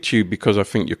 I've picked you because I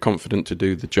think you're confident to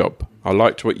do the job. I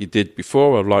liked what you did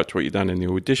before. I liked what you done in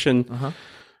the audition.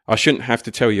 I shouldn't have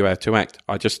to tell you how to act.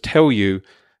 I just tell you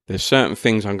there's certain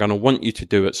things I'm going to want you to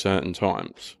do at certain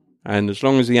times. And as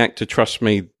long as the actor trusts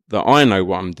me that I know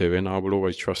what I'm doing, I will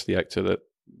always trust the actor that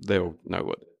they'll know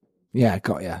what. Yeah,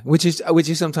 got ya. Which is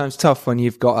sometimes tough when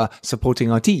you've got a supporting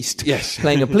artiste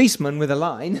playing a policeman with a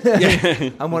line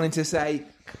and wanting to say.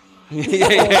 Then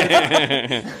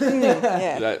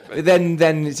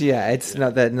it's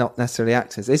not, they're not necessarily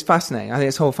actors. It's fascinating. I think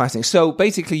it's whole fascinating. So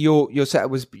basically, your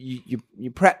setup was you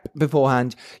prep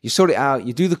beforehand, you sort it out,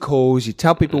 you do the calls, you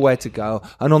tell people where to go,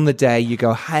 and on the day you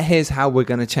go, here's how we're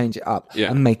going to change it up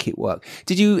and make it work.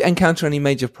 Did you encounter any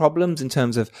major problems in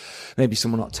terms of maybe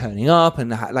someone not turning up,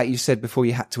 and like you said before,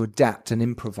 you had to adapt and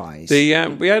improvise? We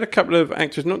had a couple of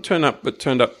actors not turn up, but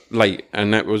turned up late,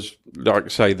 and that was, like I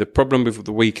say, the problem with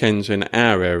the weekends in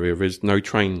our area is no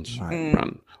trains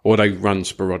run, or they run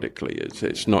sporadically.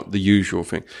 It's not the usual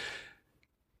thing.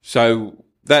 So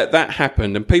that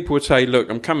happened, and people would say, look,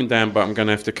 I'm coming down, but I'm going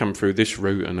to have to come through this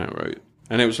route and that route.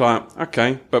 And it was like,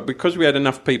 okay, but because we had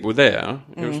enough people there,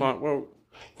 it was like, well,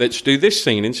 let's do this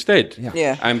scene instead.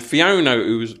 Yeah. And Fiona,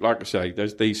 who was, like I say,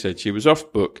 as Dee said, she was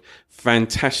off book,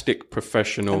 fantastic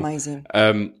professional. Amazing.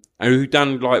 And who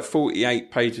done like 48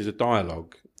 pages of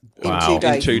dialogue. In 2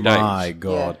 days. In 2 days. My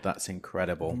God, that's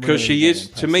incredible. Because she is,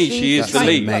 to me, she is the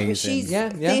lead. Amazing. She's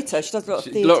theatre. She does a lot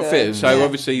of theatre. A lot of theatre. So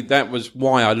obviously that was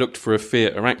why I looked for a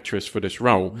theatre actress for this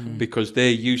role, because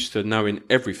they're used to knowing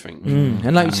everything.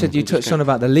 And like you said, you touched on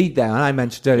about the lead there, and I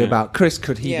mentioned earlier about Chris.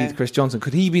 Could he be Chris Johnson?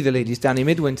 Could he be the lead? Is Danny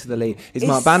Midwinter the lead? Is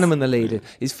Mark Bannerman the lead?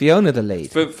 Is Fiona the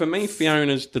lead? For me,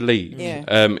 Fiona's the lead.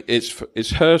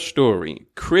 It's her story.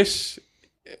 Chris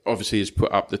obviously is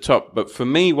put up the top, but for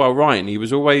me, while writing, he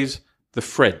was always the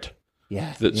thread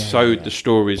that sewed the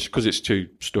stories, because it's 2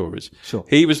 stories. Sure.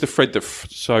 He was the thread that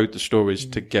sewed the stories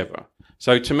together.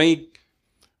 So to me,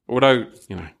 although,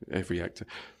 every actor,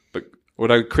 but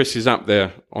although Chris is up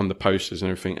there on the posters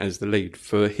and everything as the lead,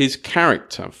 for his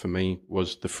character, for me,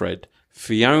 was the thread.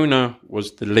 Fiona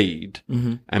was the lead,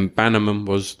 and Bannerman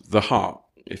was the heart,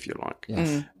 if you like.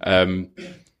 Yes.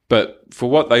 But for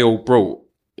what they all brought,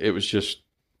 it was just,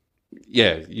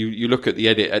 you look at the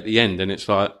edit at the end and it's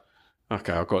like,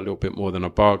 okay, I got a little bit more than I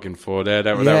bargained for there.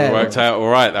 That worked out all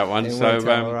right, that one. It worked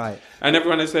out all right. And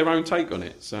everyone has their own take on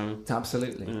it. So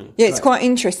Absolutely. Yeah, it's quite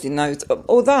interesting though.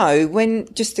 Although,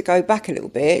 just to go back a little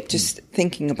bit, just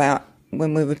thinking about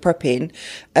when we were prepping,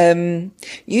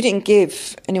 you didn't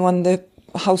give anyone the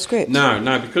whole script.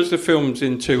 No, because the film's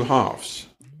in 2 halves.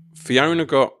 Fiona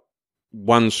got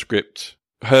one script,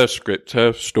 her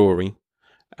story,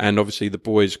 and obviously the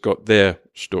boys got their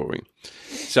story.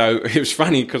 So it was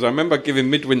funny because I remember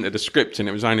giving Midwinter the script and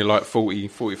it was only like 40,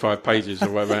 45 pages or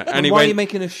whatever. And he why went, are you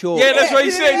making a short? Yeah, that's what he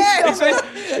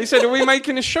said. He said, are we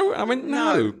making a short? I went,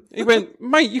 no. He went,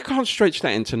 mate, you can't stretch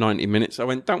that into 90 minutes. I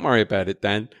went, don't worry about it,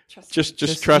 Dan. Just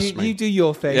trust me. You do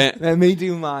your thing. Yeah. Let me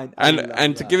do mine.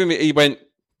 And to give him, he went,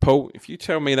 Paul, if you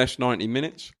tell me that's 90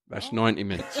 minutes, that's 90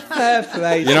 minutes. Fair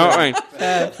play. You know what I mean?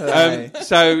 Fair play.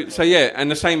 So yeah,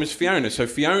 and the same as Fiona. So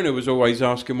Fiona was always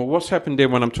asking, well, what's happened here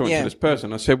when I'm talking to this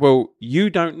person? I said, well, you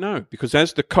don't know, because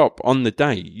as the cop on the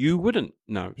day, you wouldn't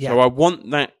know. Yeah. So I want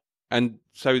that. And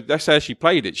so that's how she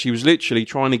played it. She was literally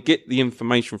trying to get the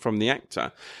information from the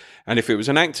actor. And if it was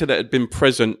an actor that had been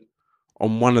present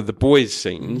on one of the boys'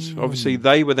 scenes, obviously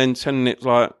they were then telling it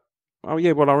like, oh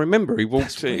yeah, well I remember he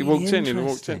walked in. Yeah, you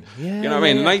know what I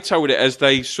mean? And they told it as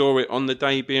they saw it on the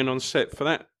day being on set for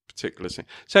that particular scene.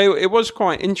 So it was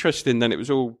quite interesting that it was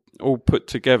all put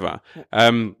together.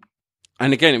 And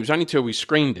again, it was only till we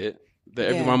screened it that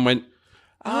everyone went,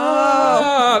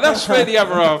 that's where the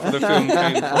other half of the film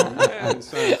came from. Yeah,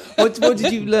 so. What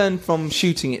did you learn from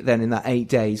shooting it then in that 8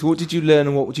 days? What did you learn,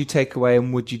 and what would you take away,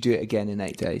 and would you do it again in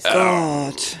 8 days?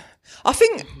 God, I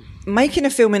think making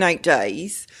a film in 8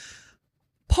 days,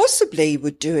 possibly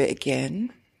would do it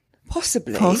again.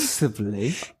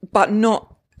 Possibly, but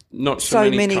not so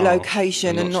many cars,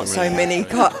 location and not so many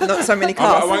cars.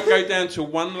 I won't go down to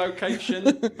one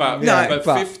location, but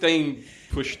 15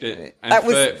 pushed it, and that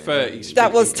was 30.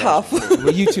 That was tough.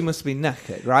 Well, you two must be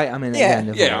knackered, right? I mean,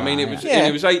 Yeah. I mean, it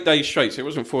was 8 days straight, so it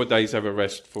wasn't 4 days of a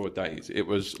rest, 4 days. It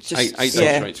was Just, 8 days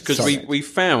straight, because we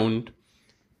found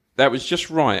that was just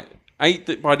right.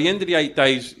 By the end of the 8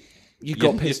 days, you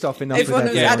got pissed off enough. Everyone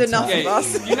with has had enough yeah, of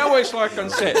us. You know what it's like on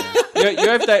set. You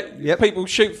have that people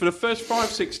shoot for the first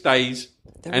 5-6 days,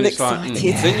 They're and all it's like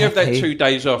excited. then you have that Happy. 2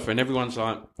 days off, and everyone's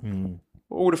like.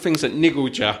 All the things that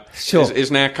niggled you Sure.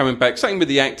 is now coming back. Same with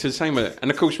the actors, same with it.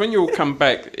 And of course, when you all come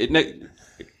back,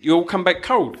 you all come back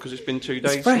cold because it's been 2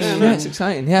 days. It's fresh, it's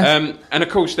exciting, yeah. And of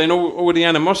course, then all the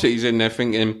animosity's in there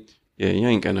thinking, yeah, you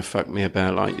ain't going to fuck me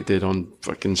about like you did on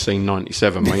fucking scene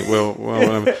 97, mate. Well,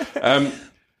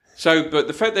 but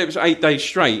the fact that it was 8 days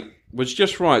straight was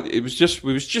just right. We was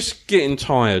just getting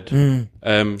tired.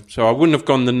 So I wouldn't have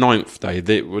gone the 9th day.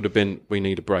 That would have been, we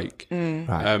need a break.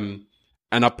 Right.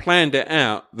 And I planned it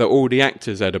out that all the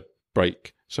actors had a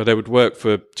break. So they would work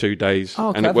for 2 days,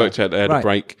 and it clever. worked out they had Right. a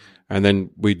break, and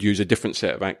then we'd use a different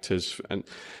set of actors. And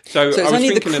so it's I was only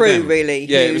the thinking of crew, them. really,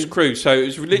 Yeah, it who- was crew. So it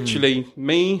was literally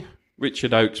me,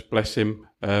 Richard Oakes, bless him.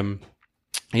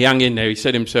 He hung in there. He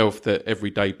said himself that every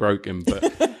day broke him, but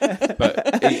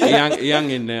he hung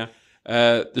in there.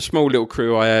 The small little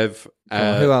crew I have.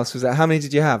 Who else was that? How many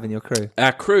did you have in your crew?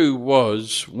 Our crew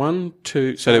was 1,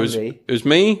 2. So it was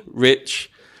me, Rich,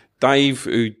 Dave,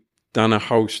 who done a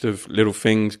host of little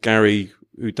things, Gary,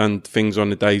 who done things on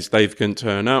the days Dave couldn't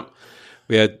turn up.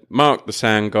 We had Mark, the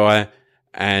sound guy,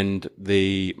 and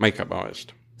the makeup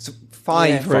artist. So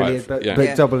 5, really, Five,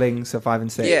 but doubling, so 5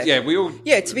 and 6. Yeah, we all.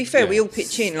 Yeah, to be fair, we all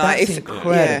pitch in. Like, That's if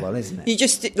incredible, isn't it? You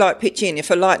just pitch in. If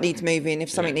a light needs moving,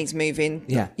 if something needs moving,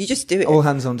 you just do it. All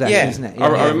hands on deck, Yeah. isn't it?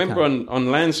 I remember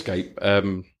on Landscape,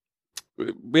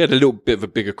 we had a little bit of a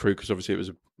bigger crew because obviously it was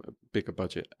a bigger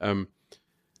budget.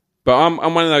 But I'm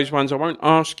one of those ones. I won't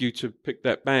ask you to pick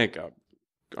that bag up.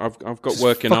 I've got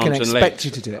working arms and legs. Expect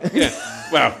you to do it. Yeah,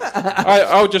 well,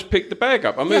 I'll just pick the bag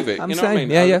up. I move it. I'm You know what I saying,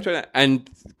 mean? yeah. And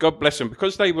God bless them,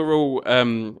 because they were all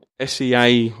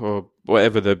SEA or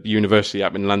whatever the university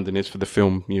up in London is for the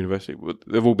film university.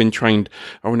 They've all been trained.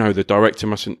 Oh no, the director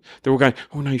mustn't. They're all going.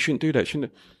 Oh no, you shouldn't do that.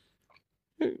 Shouldn't.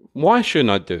 Why shouldn't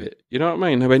I do it? You know what I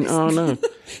mean? They went, oh no.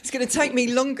 It's going to take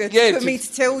me longer Yeah, for me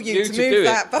to tell you to do move it.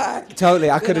 that back. Totally,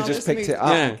 I could Then have I'll just picked move it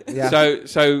up. Yeah.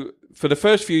 So for the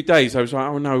first few days, I was like,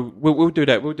 oh no, we'll do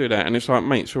that, and it's like,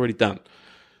 mate, it's already done.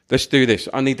 Let's do this.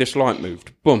 I need this light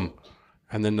moved. Boom.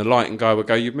 And then the lighting guy would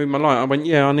go, you've moved my light. I went,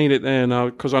 yeah, I need it there now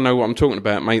because I know what I'm talking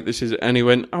about, mate. This is, and he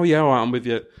went, oh yeah, all right, I'm with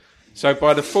you. So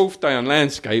by the 4th day on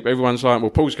Landscape, everyone's like, well,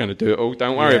 Paul's going to do it all.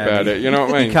 Don't worry about it. You know what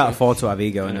I mean? You can't afford to have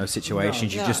ego in those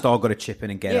situations. You've just all got to chip in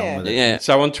and get on with it. Yeah.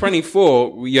 So on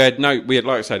 24, we had like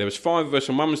I say, there was 5 of us,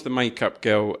 and one was the makeup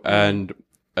girl, and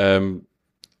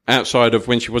outside of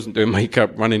when she wasn't doing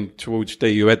makeup, running towards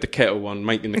D, who had the kettle on,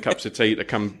 making the cups of tea to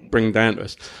come bring down to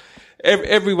us.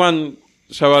 Everyone.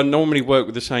 So I normally work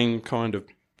with the same kind of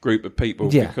group of people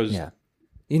because. Yeah.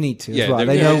 You need to Yeah, as well.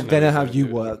 they're- They know how you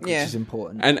work, which Yeah. is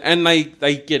important. And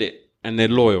they get it, and they're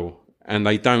loyal, and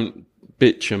they don't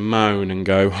bitch and moan and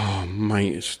go, oh,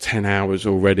 mate, it's 10 hours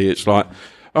already. It's like,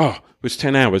 oh, it's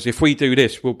 10 hours. If we do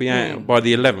this, we'll be out by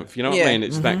the 11th. You know what I Yeah. mean?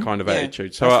 It's that kind of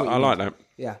attitude. So That's what I you like need. that.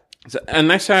 Yeah. So, and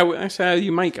that's how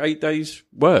you make 8 days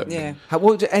work. Yeah.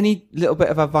 Any little bit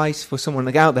of advice for someone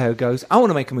like out there who goes, I want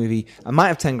to make a movie. I might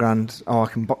have 10 grand, or I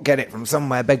can get it from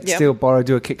somewhere, beg, steal, borrow,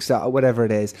 do a Kickstarter, whatever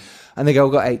it is. And they go,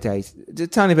 I've got 8 days. A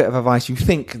tiny bit of advice you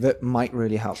think that might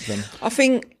really help them. I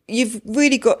think you've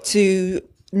really got to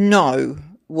know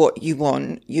what you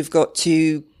want. You've got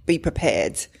to be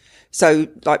prepared. So,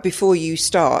 like, before you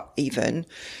start even,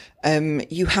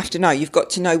 you have to know. You've got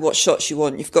to know what shots you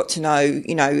want. You've got to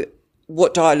know,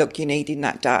 what dialogue you need in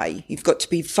that day. You've got to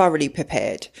be thoroughly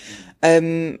prepared.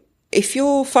 If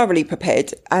you're thoroughly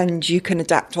prepared and you can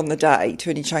adapt on the day to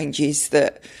any changes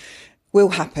that will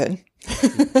happen,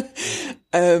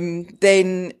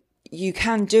 then you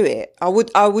can do it. I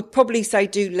would probably say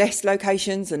do less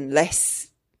locations and less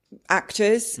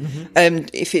actors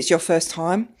if it's your first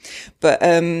time, but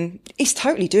it's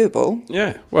totally doable.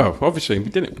 Yeah. Well, obviously we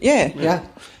did it. Yeah.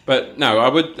 But no, I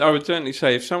would certainly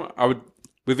say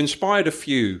we've inspired a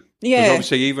few. 'Cause Yeah.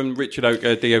 obviously, even Richard Oak,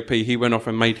 DOP, he went off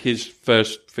and made his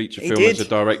first feature film did. as a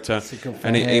director,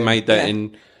 and he made that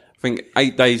in, I think,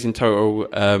 8 days in total.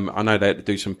 I know they had to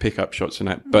do some pickup shots and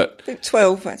that, but I think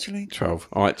 12 actually. 12.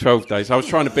 All right, 12 days. I was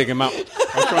trying to big him up.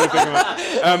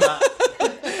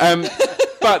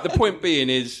 But the point being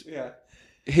is,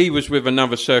 he was with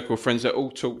another circle of friends that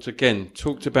all talked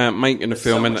about making a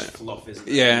film, and fluff, isn't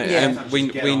it? and we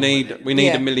need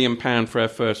 £1 million for our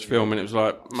first film, and it was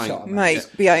like, mate,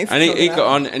 behave. And he got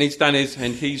on, and he's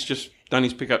just done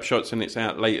his pickup shots, and it's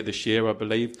out later this year, I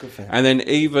believe. And then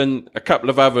even a couple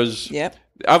of others,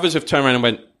 others have turned around and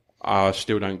went, I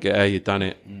still don't get how you've done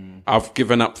it. I've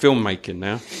given up filmmaking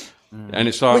now. And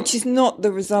it's like, which is not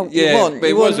the result you want. But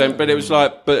it wasn't. But it was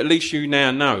like, but at least you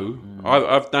now know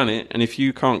I've done it, and if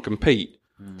you can't compete,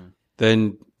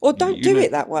 then don't do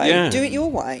it that way. Yeah. Do it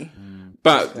your way.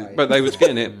 But they was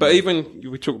getting it. But even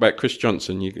we talk about Chris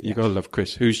Johnson. You gotta love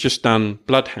Chris, who's just done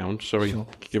Bloodhound. Sorry,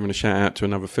 giving a shout out to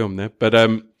another film there. But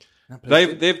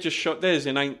they've just shot theirs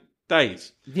in 8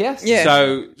 days. Yes. Yeah.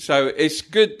 So it's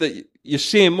good that you're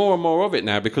seeing more and more of it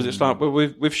now, because it's like, well,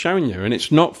 we've shown you, and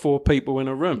it's not 4 people in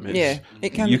a room. It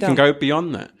can be you done. can go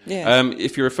beyond that. Yeah.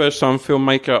 If you're a first-time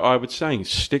filmmaker, I would say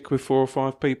stick with 4 or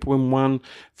 5 people in one,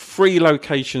 3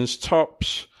 locations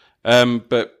tops.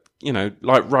 But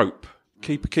like rope,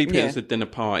 keep it as a dinner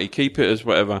party, keep it as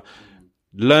whatever.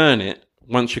 Learn it.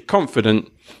 Once you're confident,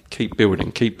 keep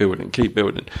building.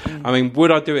 I mean,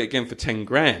 would I do it again for 10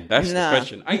 grand? That's the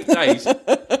question. 8 days,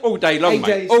 all day long, 8 mate.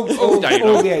 days, All day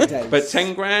long. all the 8 days. But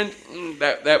 10 grand,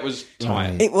 that was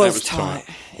tight. It was tight.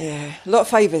 Yeah, a lot of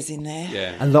favours in there.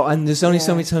 Yeah. And there's only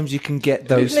so many times you can get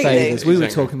those Completely. favours. We were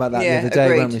Exactly. talking about that the Yeah, other day,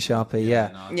 agreed. weren't we, Sharpie?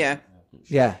 Yeah.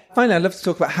 Yeah. Finally, I'd love to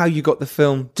talk about how you got the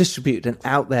film distributed and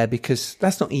out there, because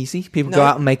that's not easy. People go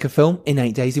out and make a film in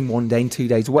 8 days, in 1 day, in 2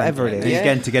 days, whatever it is. And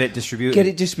again, to get it distributed.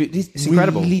 It's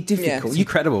incredible. really difficult. It's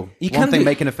incredible. You One can thing do-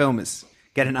 making a film is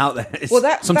getting out there. It's Well,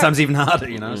 that- sometimes that- even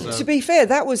harder, so. To be fair,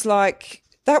 that was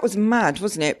mad,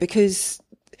 wasn't it? Because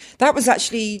that was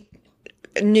actually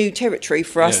new territory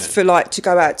for us, for to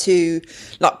go out to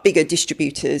bigger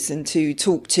distributors and to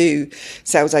talk to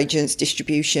sales agents,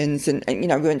 distributions, and we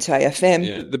went to AFM.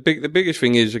 Yeah, the biggest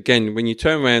thing is, again, when you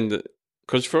turn around,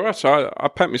 because for us, I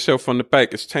pat myself on the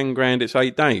back. It's 10 grand. It's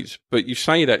 8 days. But you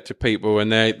say that to people, and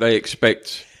they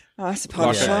expect. Oh, that's a pile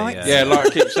of shite. Yeah, like I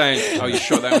keep saying, you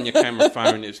shot that on your camera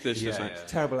phone. It's this, that.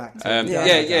 Terrible acting.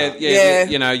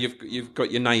 Yeah. You've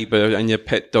got your neighbour and your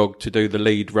pet dog to do the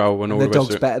lead role, and all The the rest dog's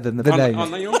of it. better than the name.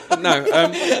 Aren't they all? No,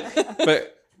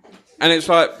 and it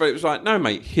was like, no,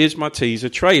 mate. Here's my teaser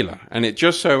trailer, and it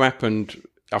just so happened.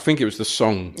 I think it was the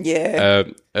song. Yeah.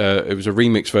 It was a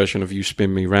remix version of "You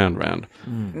Spin Me Round Round,"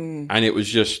 and it was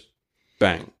just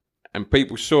bang. And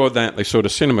people saw that. They saw the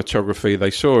cinematography.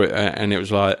 They saw it, and it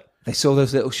was like. They saw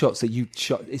those little shots that you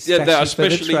shot, especially for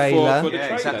the trailer, for the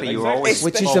trailer. Exactly. You're always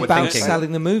which is forward about thinking.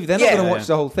 selling the movie. They're not going to watch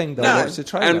the whole thing; they'll watch the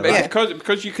trailer. And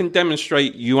because you can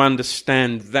demonstrate you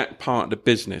understand that part of the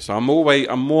business. I'm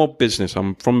more business.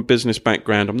 I'm from a business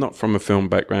background. I'm not from a film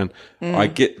background. I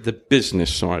get the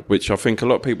business side, which I think a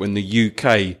lot of people in the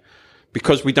UK,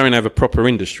 because we don't have a proper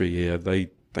industry here, they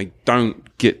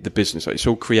don't get the business. It's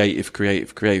all creative.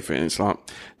 And it's like,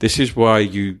 this is why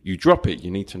you drop it. You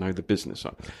need to know the business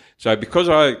side. So because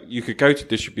you could go to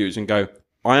distributors and go,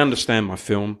 I understand my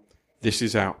film. This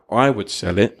is how I would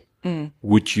sell it.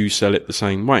 Would you sell it the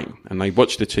same way? And they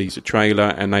watched the teaser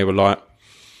trailer and they were like,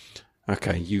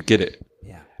 okay, you get it.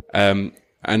 Yeah.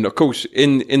 And of course,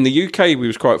 in the UK, we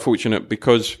was quite fortunate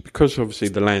because obviously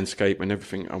the landscape and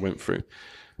everything I went through.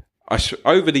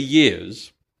 Over the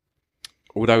years,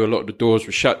 although a lot of the doors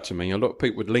were shut to me, a lot of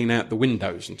people would lean out the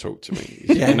windows and talk to me.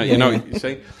 You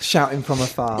see? Shouting from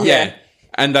afar. Yeah.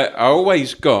 And I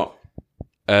always got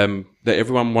that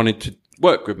everyone wanted to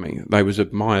work with me. They was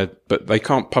admired, but they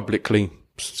can't publicly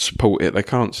support it. They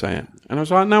can't say it. And I was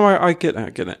like, no, I get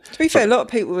that. To be fair, a lot of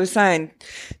people were saying,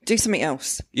 do something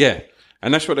else. Yeah.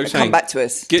 And that's what they were saying. Come back to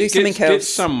us. Do something else. Get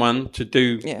someone to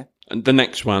do the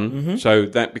next one, so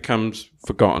that becomes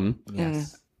forgotten.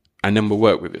 Yes. And then we'll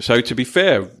work with it. So to be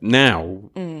fair,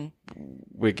 now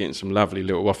we're getting some lovely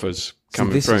little offers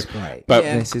coming this through. Is great. But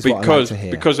this is what I like to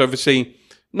hear. because obviously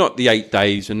not the 8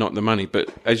 days and not the money, but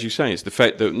as you say, it's the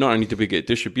fact that not only did we get a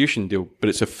distribution deal, but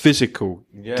it's a physical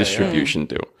distribution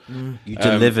deal. You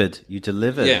delivered.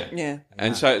 Yeah.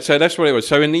 And so that's what it was.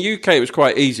 So in the UK, it was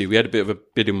quite easy. We had a bit of a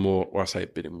bidding war. Well, I say a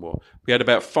bidding war. We had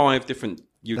about 5 different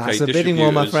UK That's a distributors. bidding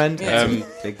war, my friend.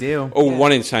 Big deal. All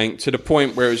wanting something, to the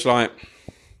point where it was like,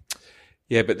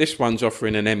 yeah, but this one's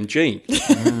offering an MG.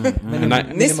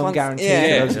 Minimum guarantee.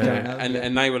 yeah. For those who don't know.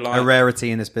 And they were like... A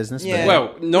rarity in this business. Yeah.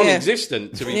 Well,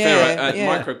 non-existent, to be fair, at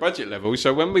micro budget level.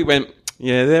 So when we went,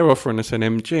 they're offering us an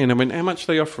MG. And I went, how much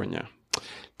are they offering you?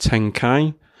 10K.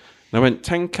 And I went,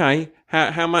 10K?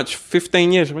 How much?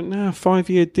 15 years? I went, no,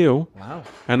 5-year deal. Wow.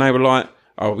 And they were like,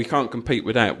 oh, we can't compete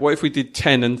with that. What if we did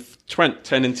 10 and 20,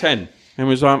 10 and 10? And it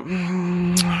was like,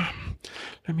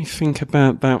 Let me think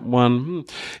about that one.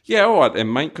 Yeah, all right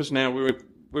then, mate, because now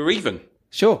we're even.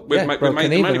 Sure, We've made the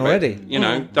money back. already. You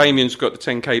know, Damien's got the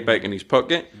 10k back in his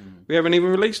pocket. We haven't even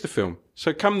released the film.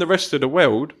 So come the rest of the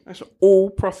world, that's all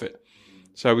profit.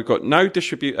 So we've got no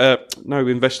no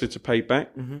investor to pay back.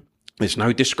 There's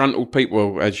no disgruntled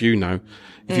people, well, as you know.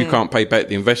 If you can't pay back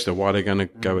the investor, why are they going to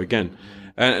go again?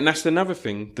 And that's another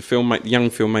thing the young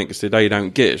filmmakers today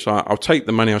don't get. It's like, I'll take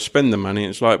the money, I'll spend the money.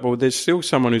 It's like, well, there's still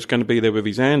someone who's going to be there with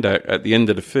his hand out at the end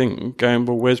of the thing going,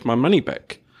 well, where's my money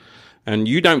back? And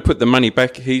you don't put the money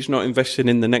back, he's not investing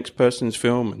in the next person's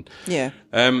film.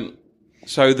 And,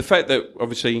 so the fact that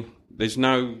obviously there's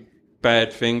no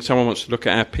bad thing, someone wants to look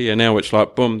at our P&L, it's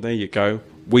like, boom, there you go.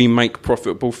 We make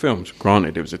profitable films.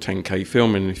 Granted, it was a 10k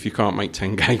film, and if you can't make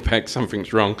 10k back,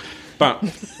 something's wrong. But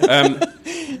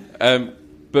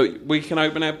but we can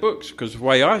open our books, because the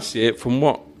way I see it, from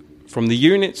the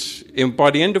units,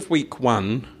 by the end of week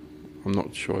 1, I'm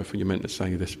not sure if you meant to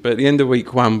say this, but at the end of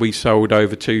week 1, we sold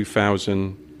over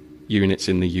 2,000 units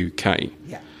in the UK.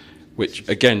 Yeah. Which,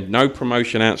 again, no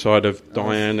promotion outside of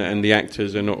Diane and the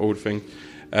actors and all the thing.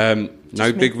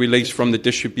 No big release from the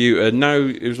distributor. No,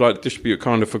 it was like the distributor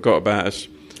kind of forgot about us.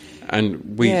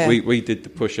 And we did the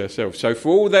push ourselves. So for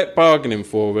all that bargaining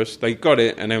for us, they got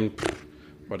it, and then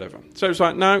whatever. So it's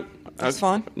like, no. That's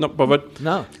fine. Not bothered.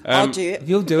 No. I'll do it.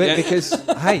 You'll do it because,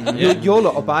 hey, your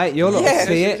lot will buy it, your lot will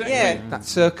see it. Exactly. Yeah. That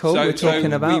circle we're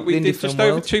talking about. We the did indie just film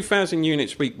over world. 2,000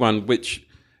 units week 1, which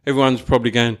everyone's probably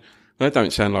going, well, that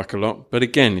don't sound like a lot. But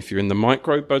again, if you're in the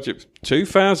micro budget,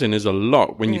 2,000 is a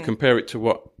lot when you compare it to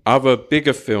what other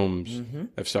bigger films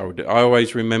have sold. I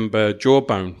always remember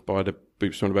Jawbone by the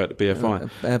Boops on about the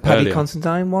BFI. Paddy earlier.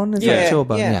 Considine one, is Yeah. that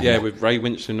Jawbone? Yeah. With Ray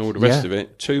Winch and all the rest of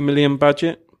it. 2 million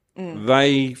budget.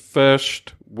 They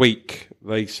first week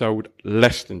they sold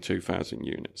less than 2,000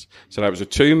 units. So that was a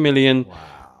 2 million,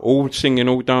 all singing,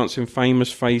 all dancing,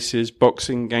 famous faces,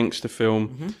 boxing, gangster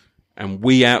film, and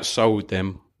we outsold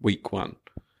them week 1.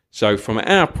 So from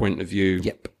our point of view,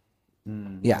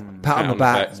 Yeah, pat on the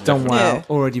back, done well, Yeah.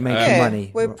 already making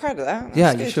money. We're proud of that.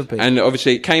 Yeah, That's you good. should be. and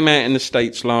obviously it came out in the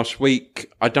States last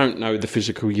week. I don't know the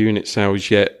physical unit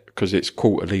sales yet because it's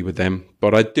quarterly with them,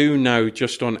 but I do know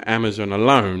just on Amazon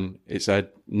alone, it's had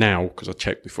now, because I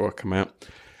checked before I come out,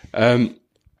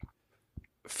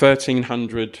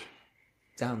 1,300.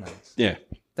 Downloads. Yeah.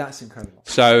 That's incredible.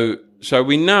 So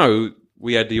we know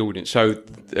we had the audience. So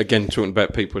again, talking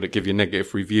about people that give you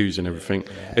negative reviews and everything,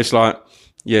 it's like,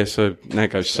 yeah, so now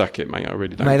go suck it, mate. I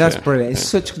really don't Mate, care. that's brilliant. It's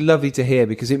such lovely to hear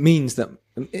because it means that,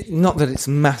 not that it's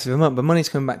a massive amount, but money's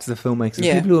coming back to the filmmakers,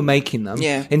 Yeah. people who are making them.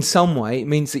 Yeah. In some way, it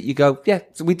means that you go, yeah,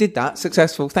 so we did that,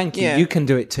 successful, thank you. Yeah. You can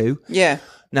do it too. Yeah.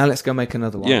 Now let's go make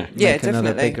another one. Yeah. Yeah, Make another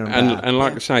definitely. bigger and better. And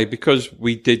like I say, because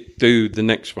we did do the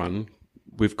next one,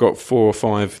 we've got 4 or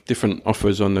 5 different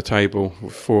offers on the table,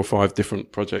 4 or 5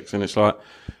 different projects, and it's like,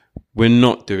 we're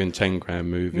not doing 10 grand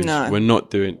movies. No. We're not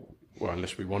doing, well,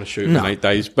 unless we want to shoot them in 8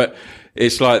 days, but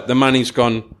it's like the money's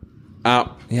gone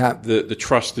up. Yeah. The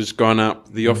trust has gone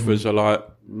up. The offers are like,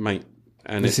 mate.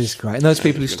 And This is great. And those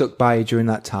people who stuck by you during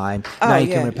that time, now you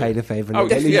can repay the favour. Oh,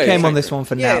 you yeah, came on exactly. this one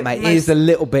for Yeah, now, mate. most- Here's a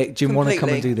little bit. Do you want to come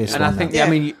and do Completely. this And one? I think, Yeah. I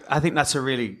mean, I think that's a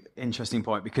really interesting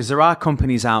point because there are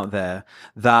companies out there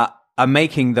that are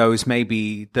making those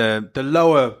maybe the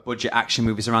lower budget action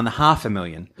movies around the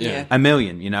 $500,000, $1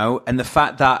 million, you know, and the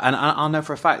fact that, and I know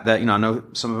for a fact that, you know, I know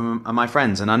some of them are my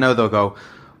friends and I know they'll go,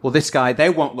 well, this guy, they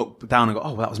won't look down and go, oh,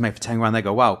 well, that was made for 10 grand. They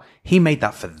go, wow, he made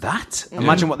that for that?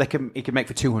 Imagine what he could make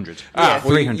for 200,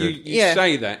 300. You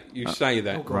say that. You say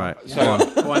that. Right. So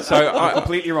I'm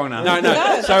completely wrong now.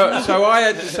 No. So I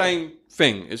had the same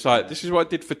thing. It's like, this is what I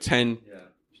did for 10.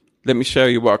 Let me show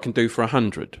you what I can do for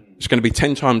 100. It's going to be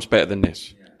 10 times better than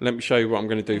this. Let me show you what I'm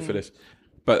going to do for this.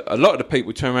 But a lot of the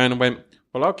people turned around and went,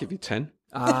 well, I'll give you 10.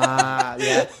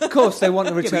 Yeah. Of course, they want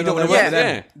the return on don't their want to work. work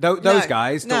with them. Those No,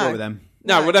 guys, don't no. work with them.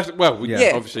 No, well,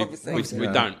 obviously, obviously. we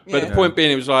don't. Yeah. But the point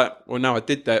being, it was like, well, no, I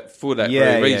did that for that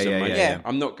Yeah, very yeah, reason, yeah, mate. yeah.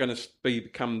 I'm not going to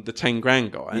become the 10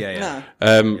 grand guy.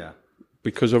 No.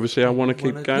 Because obviously I want to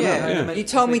keep going Yeah. up. Yeah. You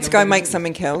told me to go make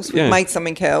something else. We've Yeah. made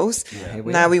something else.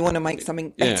 Now we want to make something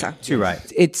better. Too right.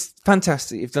 It's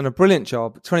fantastic. You've done a brilliant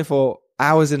job. 24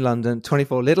 hours in London,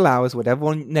 24 little hours,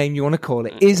 whatever name you want to call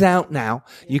it, is out now.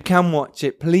 You can watch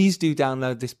it. Please do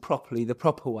download this properly, the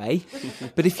proper way.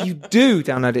 But if you do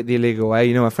download it the illegal way,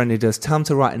 you know my friend who does, tell him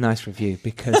to write a nice review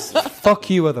because fuck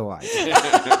you otherwise.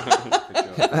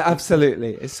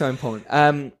 Absolutely. It's so important.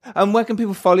 And where can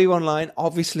people follow you online?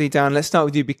 Obviously, Diane, let's start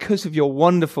with you because of your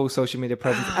wonderful social media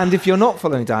presence. And if you're not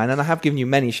following Diane, and I have given you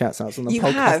many shout-outs on the You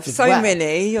podcast have as so well,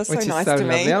 many. You're so which is nice so to me.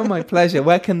 lovely. Oh, my pleasure.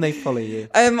 Where can they follow you?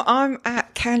 I'm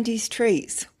at Candy's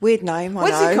Treats. Weird name, I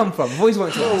Where's know. it come from? I've always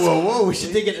wanted to ask. Whoa, we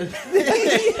should dig into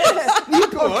New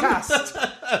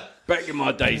podcast. Back in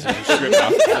my days as a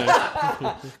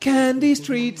stripper. Candy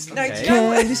Streets. No, do you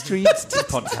know Candy Streets. This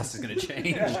podcast is going to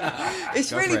change.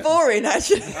 It's Go really for it. boring,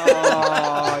 actually.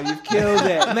 Oh, you've killed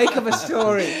it. Make up a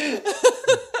story.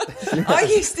 I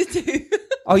used to do...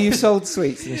 Oh, you sold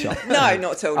sweets in the shop? No,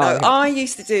 not at all. No, Oh, okay. I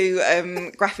used to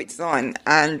do graphic design,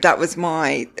 and that was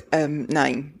my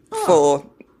name for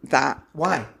that.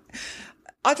 Why?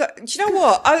 I don't. Do you know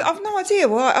what? I've no idea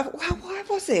why. Why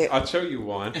was it? I'll tell you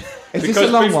why. Is this a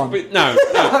long one? No.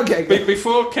 Okay, good.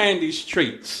 Before Candy's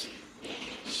Treats,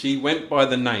 she went by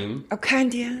the name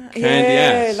Candy. Candy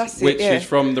Yeah, Ass, that's it. which Yeah. is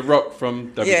from The Rock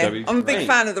from Yeah, WWE. I'm a big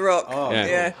fan of The Rock. Yeah.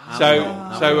 Yeah.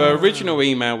 So her original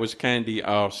email was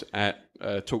candyarse at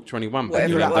Talk21.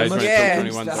 Whatever that it was. was. Yeah.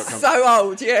 Talk21.com. So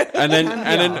old. Yeah. And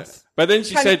then, but then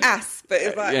she Candy said, ass, but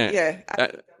it's like yeah.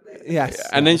 Yes.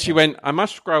 and then she went, I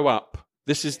must grow up.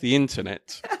 This is the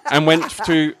internet. And went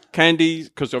to Candy,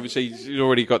 because obviously she's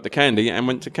already got the candy, and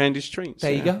went to Candy's Treats.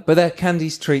 There you go. But they're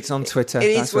Candy's Treats on Twitter. It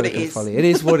is That's what where it they can is. follow you. It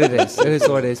is what it is. It is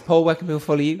what it is. Paul, where can people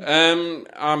follow you?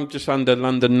 I'm just under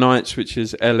London Nights, which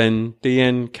is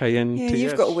LNDNKNTS. Yeah,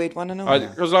 you've got a weird one and all.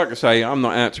 Because like I say, I'm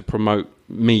not out to promote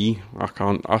me. I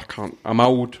can't. I'm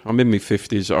old. I'm in my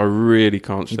 50s. I really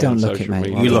can't stay don't on look it, social mate.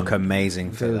 media. You look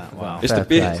amazing for that. Wow. It's the Fair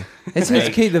beard. play. It's to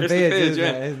keep the It's the beard, beard, isn't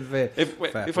yeah. it? It's the beard.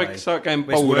 If play. I start getting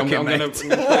It's bold, I'm working, going mate.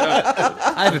 to...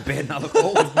 I have a beard and I look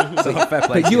old. So fair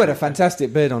play. But you had a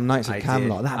fantastic beard on Nights I at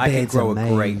Camelot. did. That I can beard's grow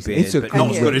amazing. a great beard, It's a but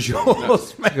not as great good as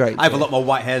yours. Great I have a beard. lot more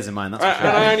white hairs in mine, that's for sure.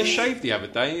 And I only shaved the other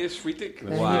day. It's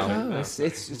ridiculous. Wow.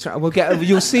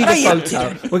 You'll see the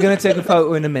photo. We're going to take a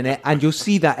photo in a minute, and you'll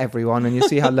see that, everyone, and you'll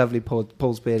see how lovely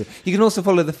Paul's beard is. You can also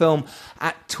follow the film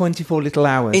at 24 Little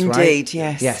Hours, right? Indeed,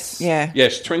 yes. Yes. Yeah.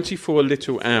 Yes, 24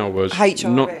 little hours.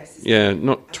 HRS.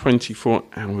 Not 24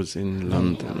 hours in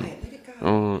London.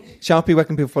 Oh. Sharpie, where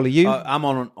can people follow you? I'm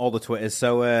on all the Twitters,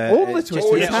 so... all the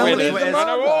Twitters? How many of them I are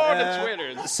know there? all the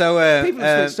Twitters. So, People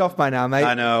have switched off by now, mate.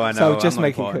 I know. So just I'm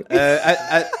make it not quick.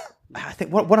 important. I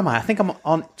think, what am I? I think I'm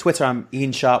on Twitter, I'm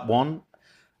Ian Sharp 1.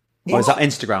 Or is that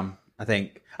Instagram, I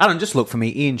think? I don't know, just look for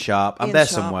me, Ian Sharp. I'm Ian there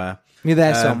Sharp. somewhere. You're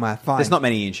there somewhere, fine. There's not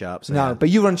many Ian Sharps. So No, yeah. but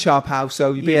you run Sharp House,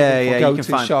 so you you can to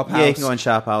find Sharp House. Yeah, you can go on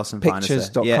Sharp House and find us there.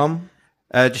 Pictures.com.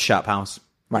 Yeah. Just Sharp House.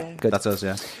 Right, good. That's us,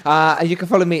 yeah. And you can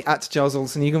follow me at Giles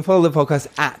Olsen. You can follow the podcast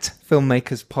at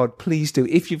Filmmakers Pod. Please do.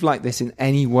 If you've liked this in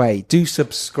any way, do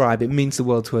subscribe. It means the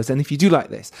world to us. And if you do like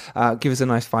this, give us a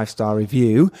nice 5-star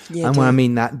review. Yeah, and do. when I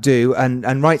mean that, do.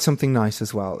 And write something nice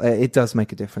as well. It does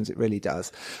make a difference. It really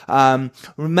does.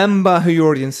 Remember who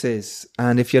your audience is.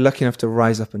 And if you're lucky enough to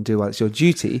rise up and do well, it's your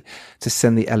duty to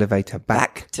send the elevator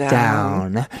back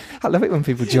down. I love it when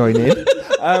people join in.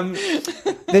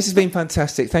 This has been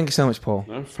fantastic. Thank you so much, Paul.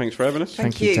 No, thanks for having us.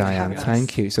 Thank you, you for Diane. having us.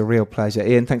 Thank you. It's a real pleasure.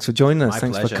 Ian, thanks for joining us. My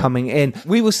Thanks pleasure. for coming in.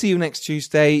 We will see you next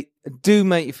Tuesday. Do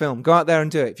make your film. Go out there and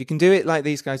do it. If you can do it like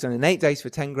these guys done in 8 days for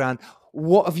 10 grand,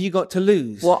 what have you got to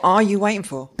lose? What are you waiting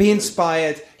for? Be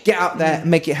inspired. Get out there,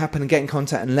 make it happen, and get in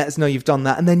contact and let us know you've done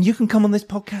that. And then you can come on this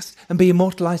podcast and be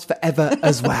immortalised forever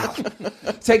as well.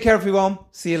 Take care, everyone.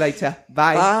 See you later.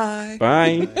 Bye.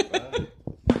 Bye. Bye.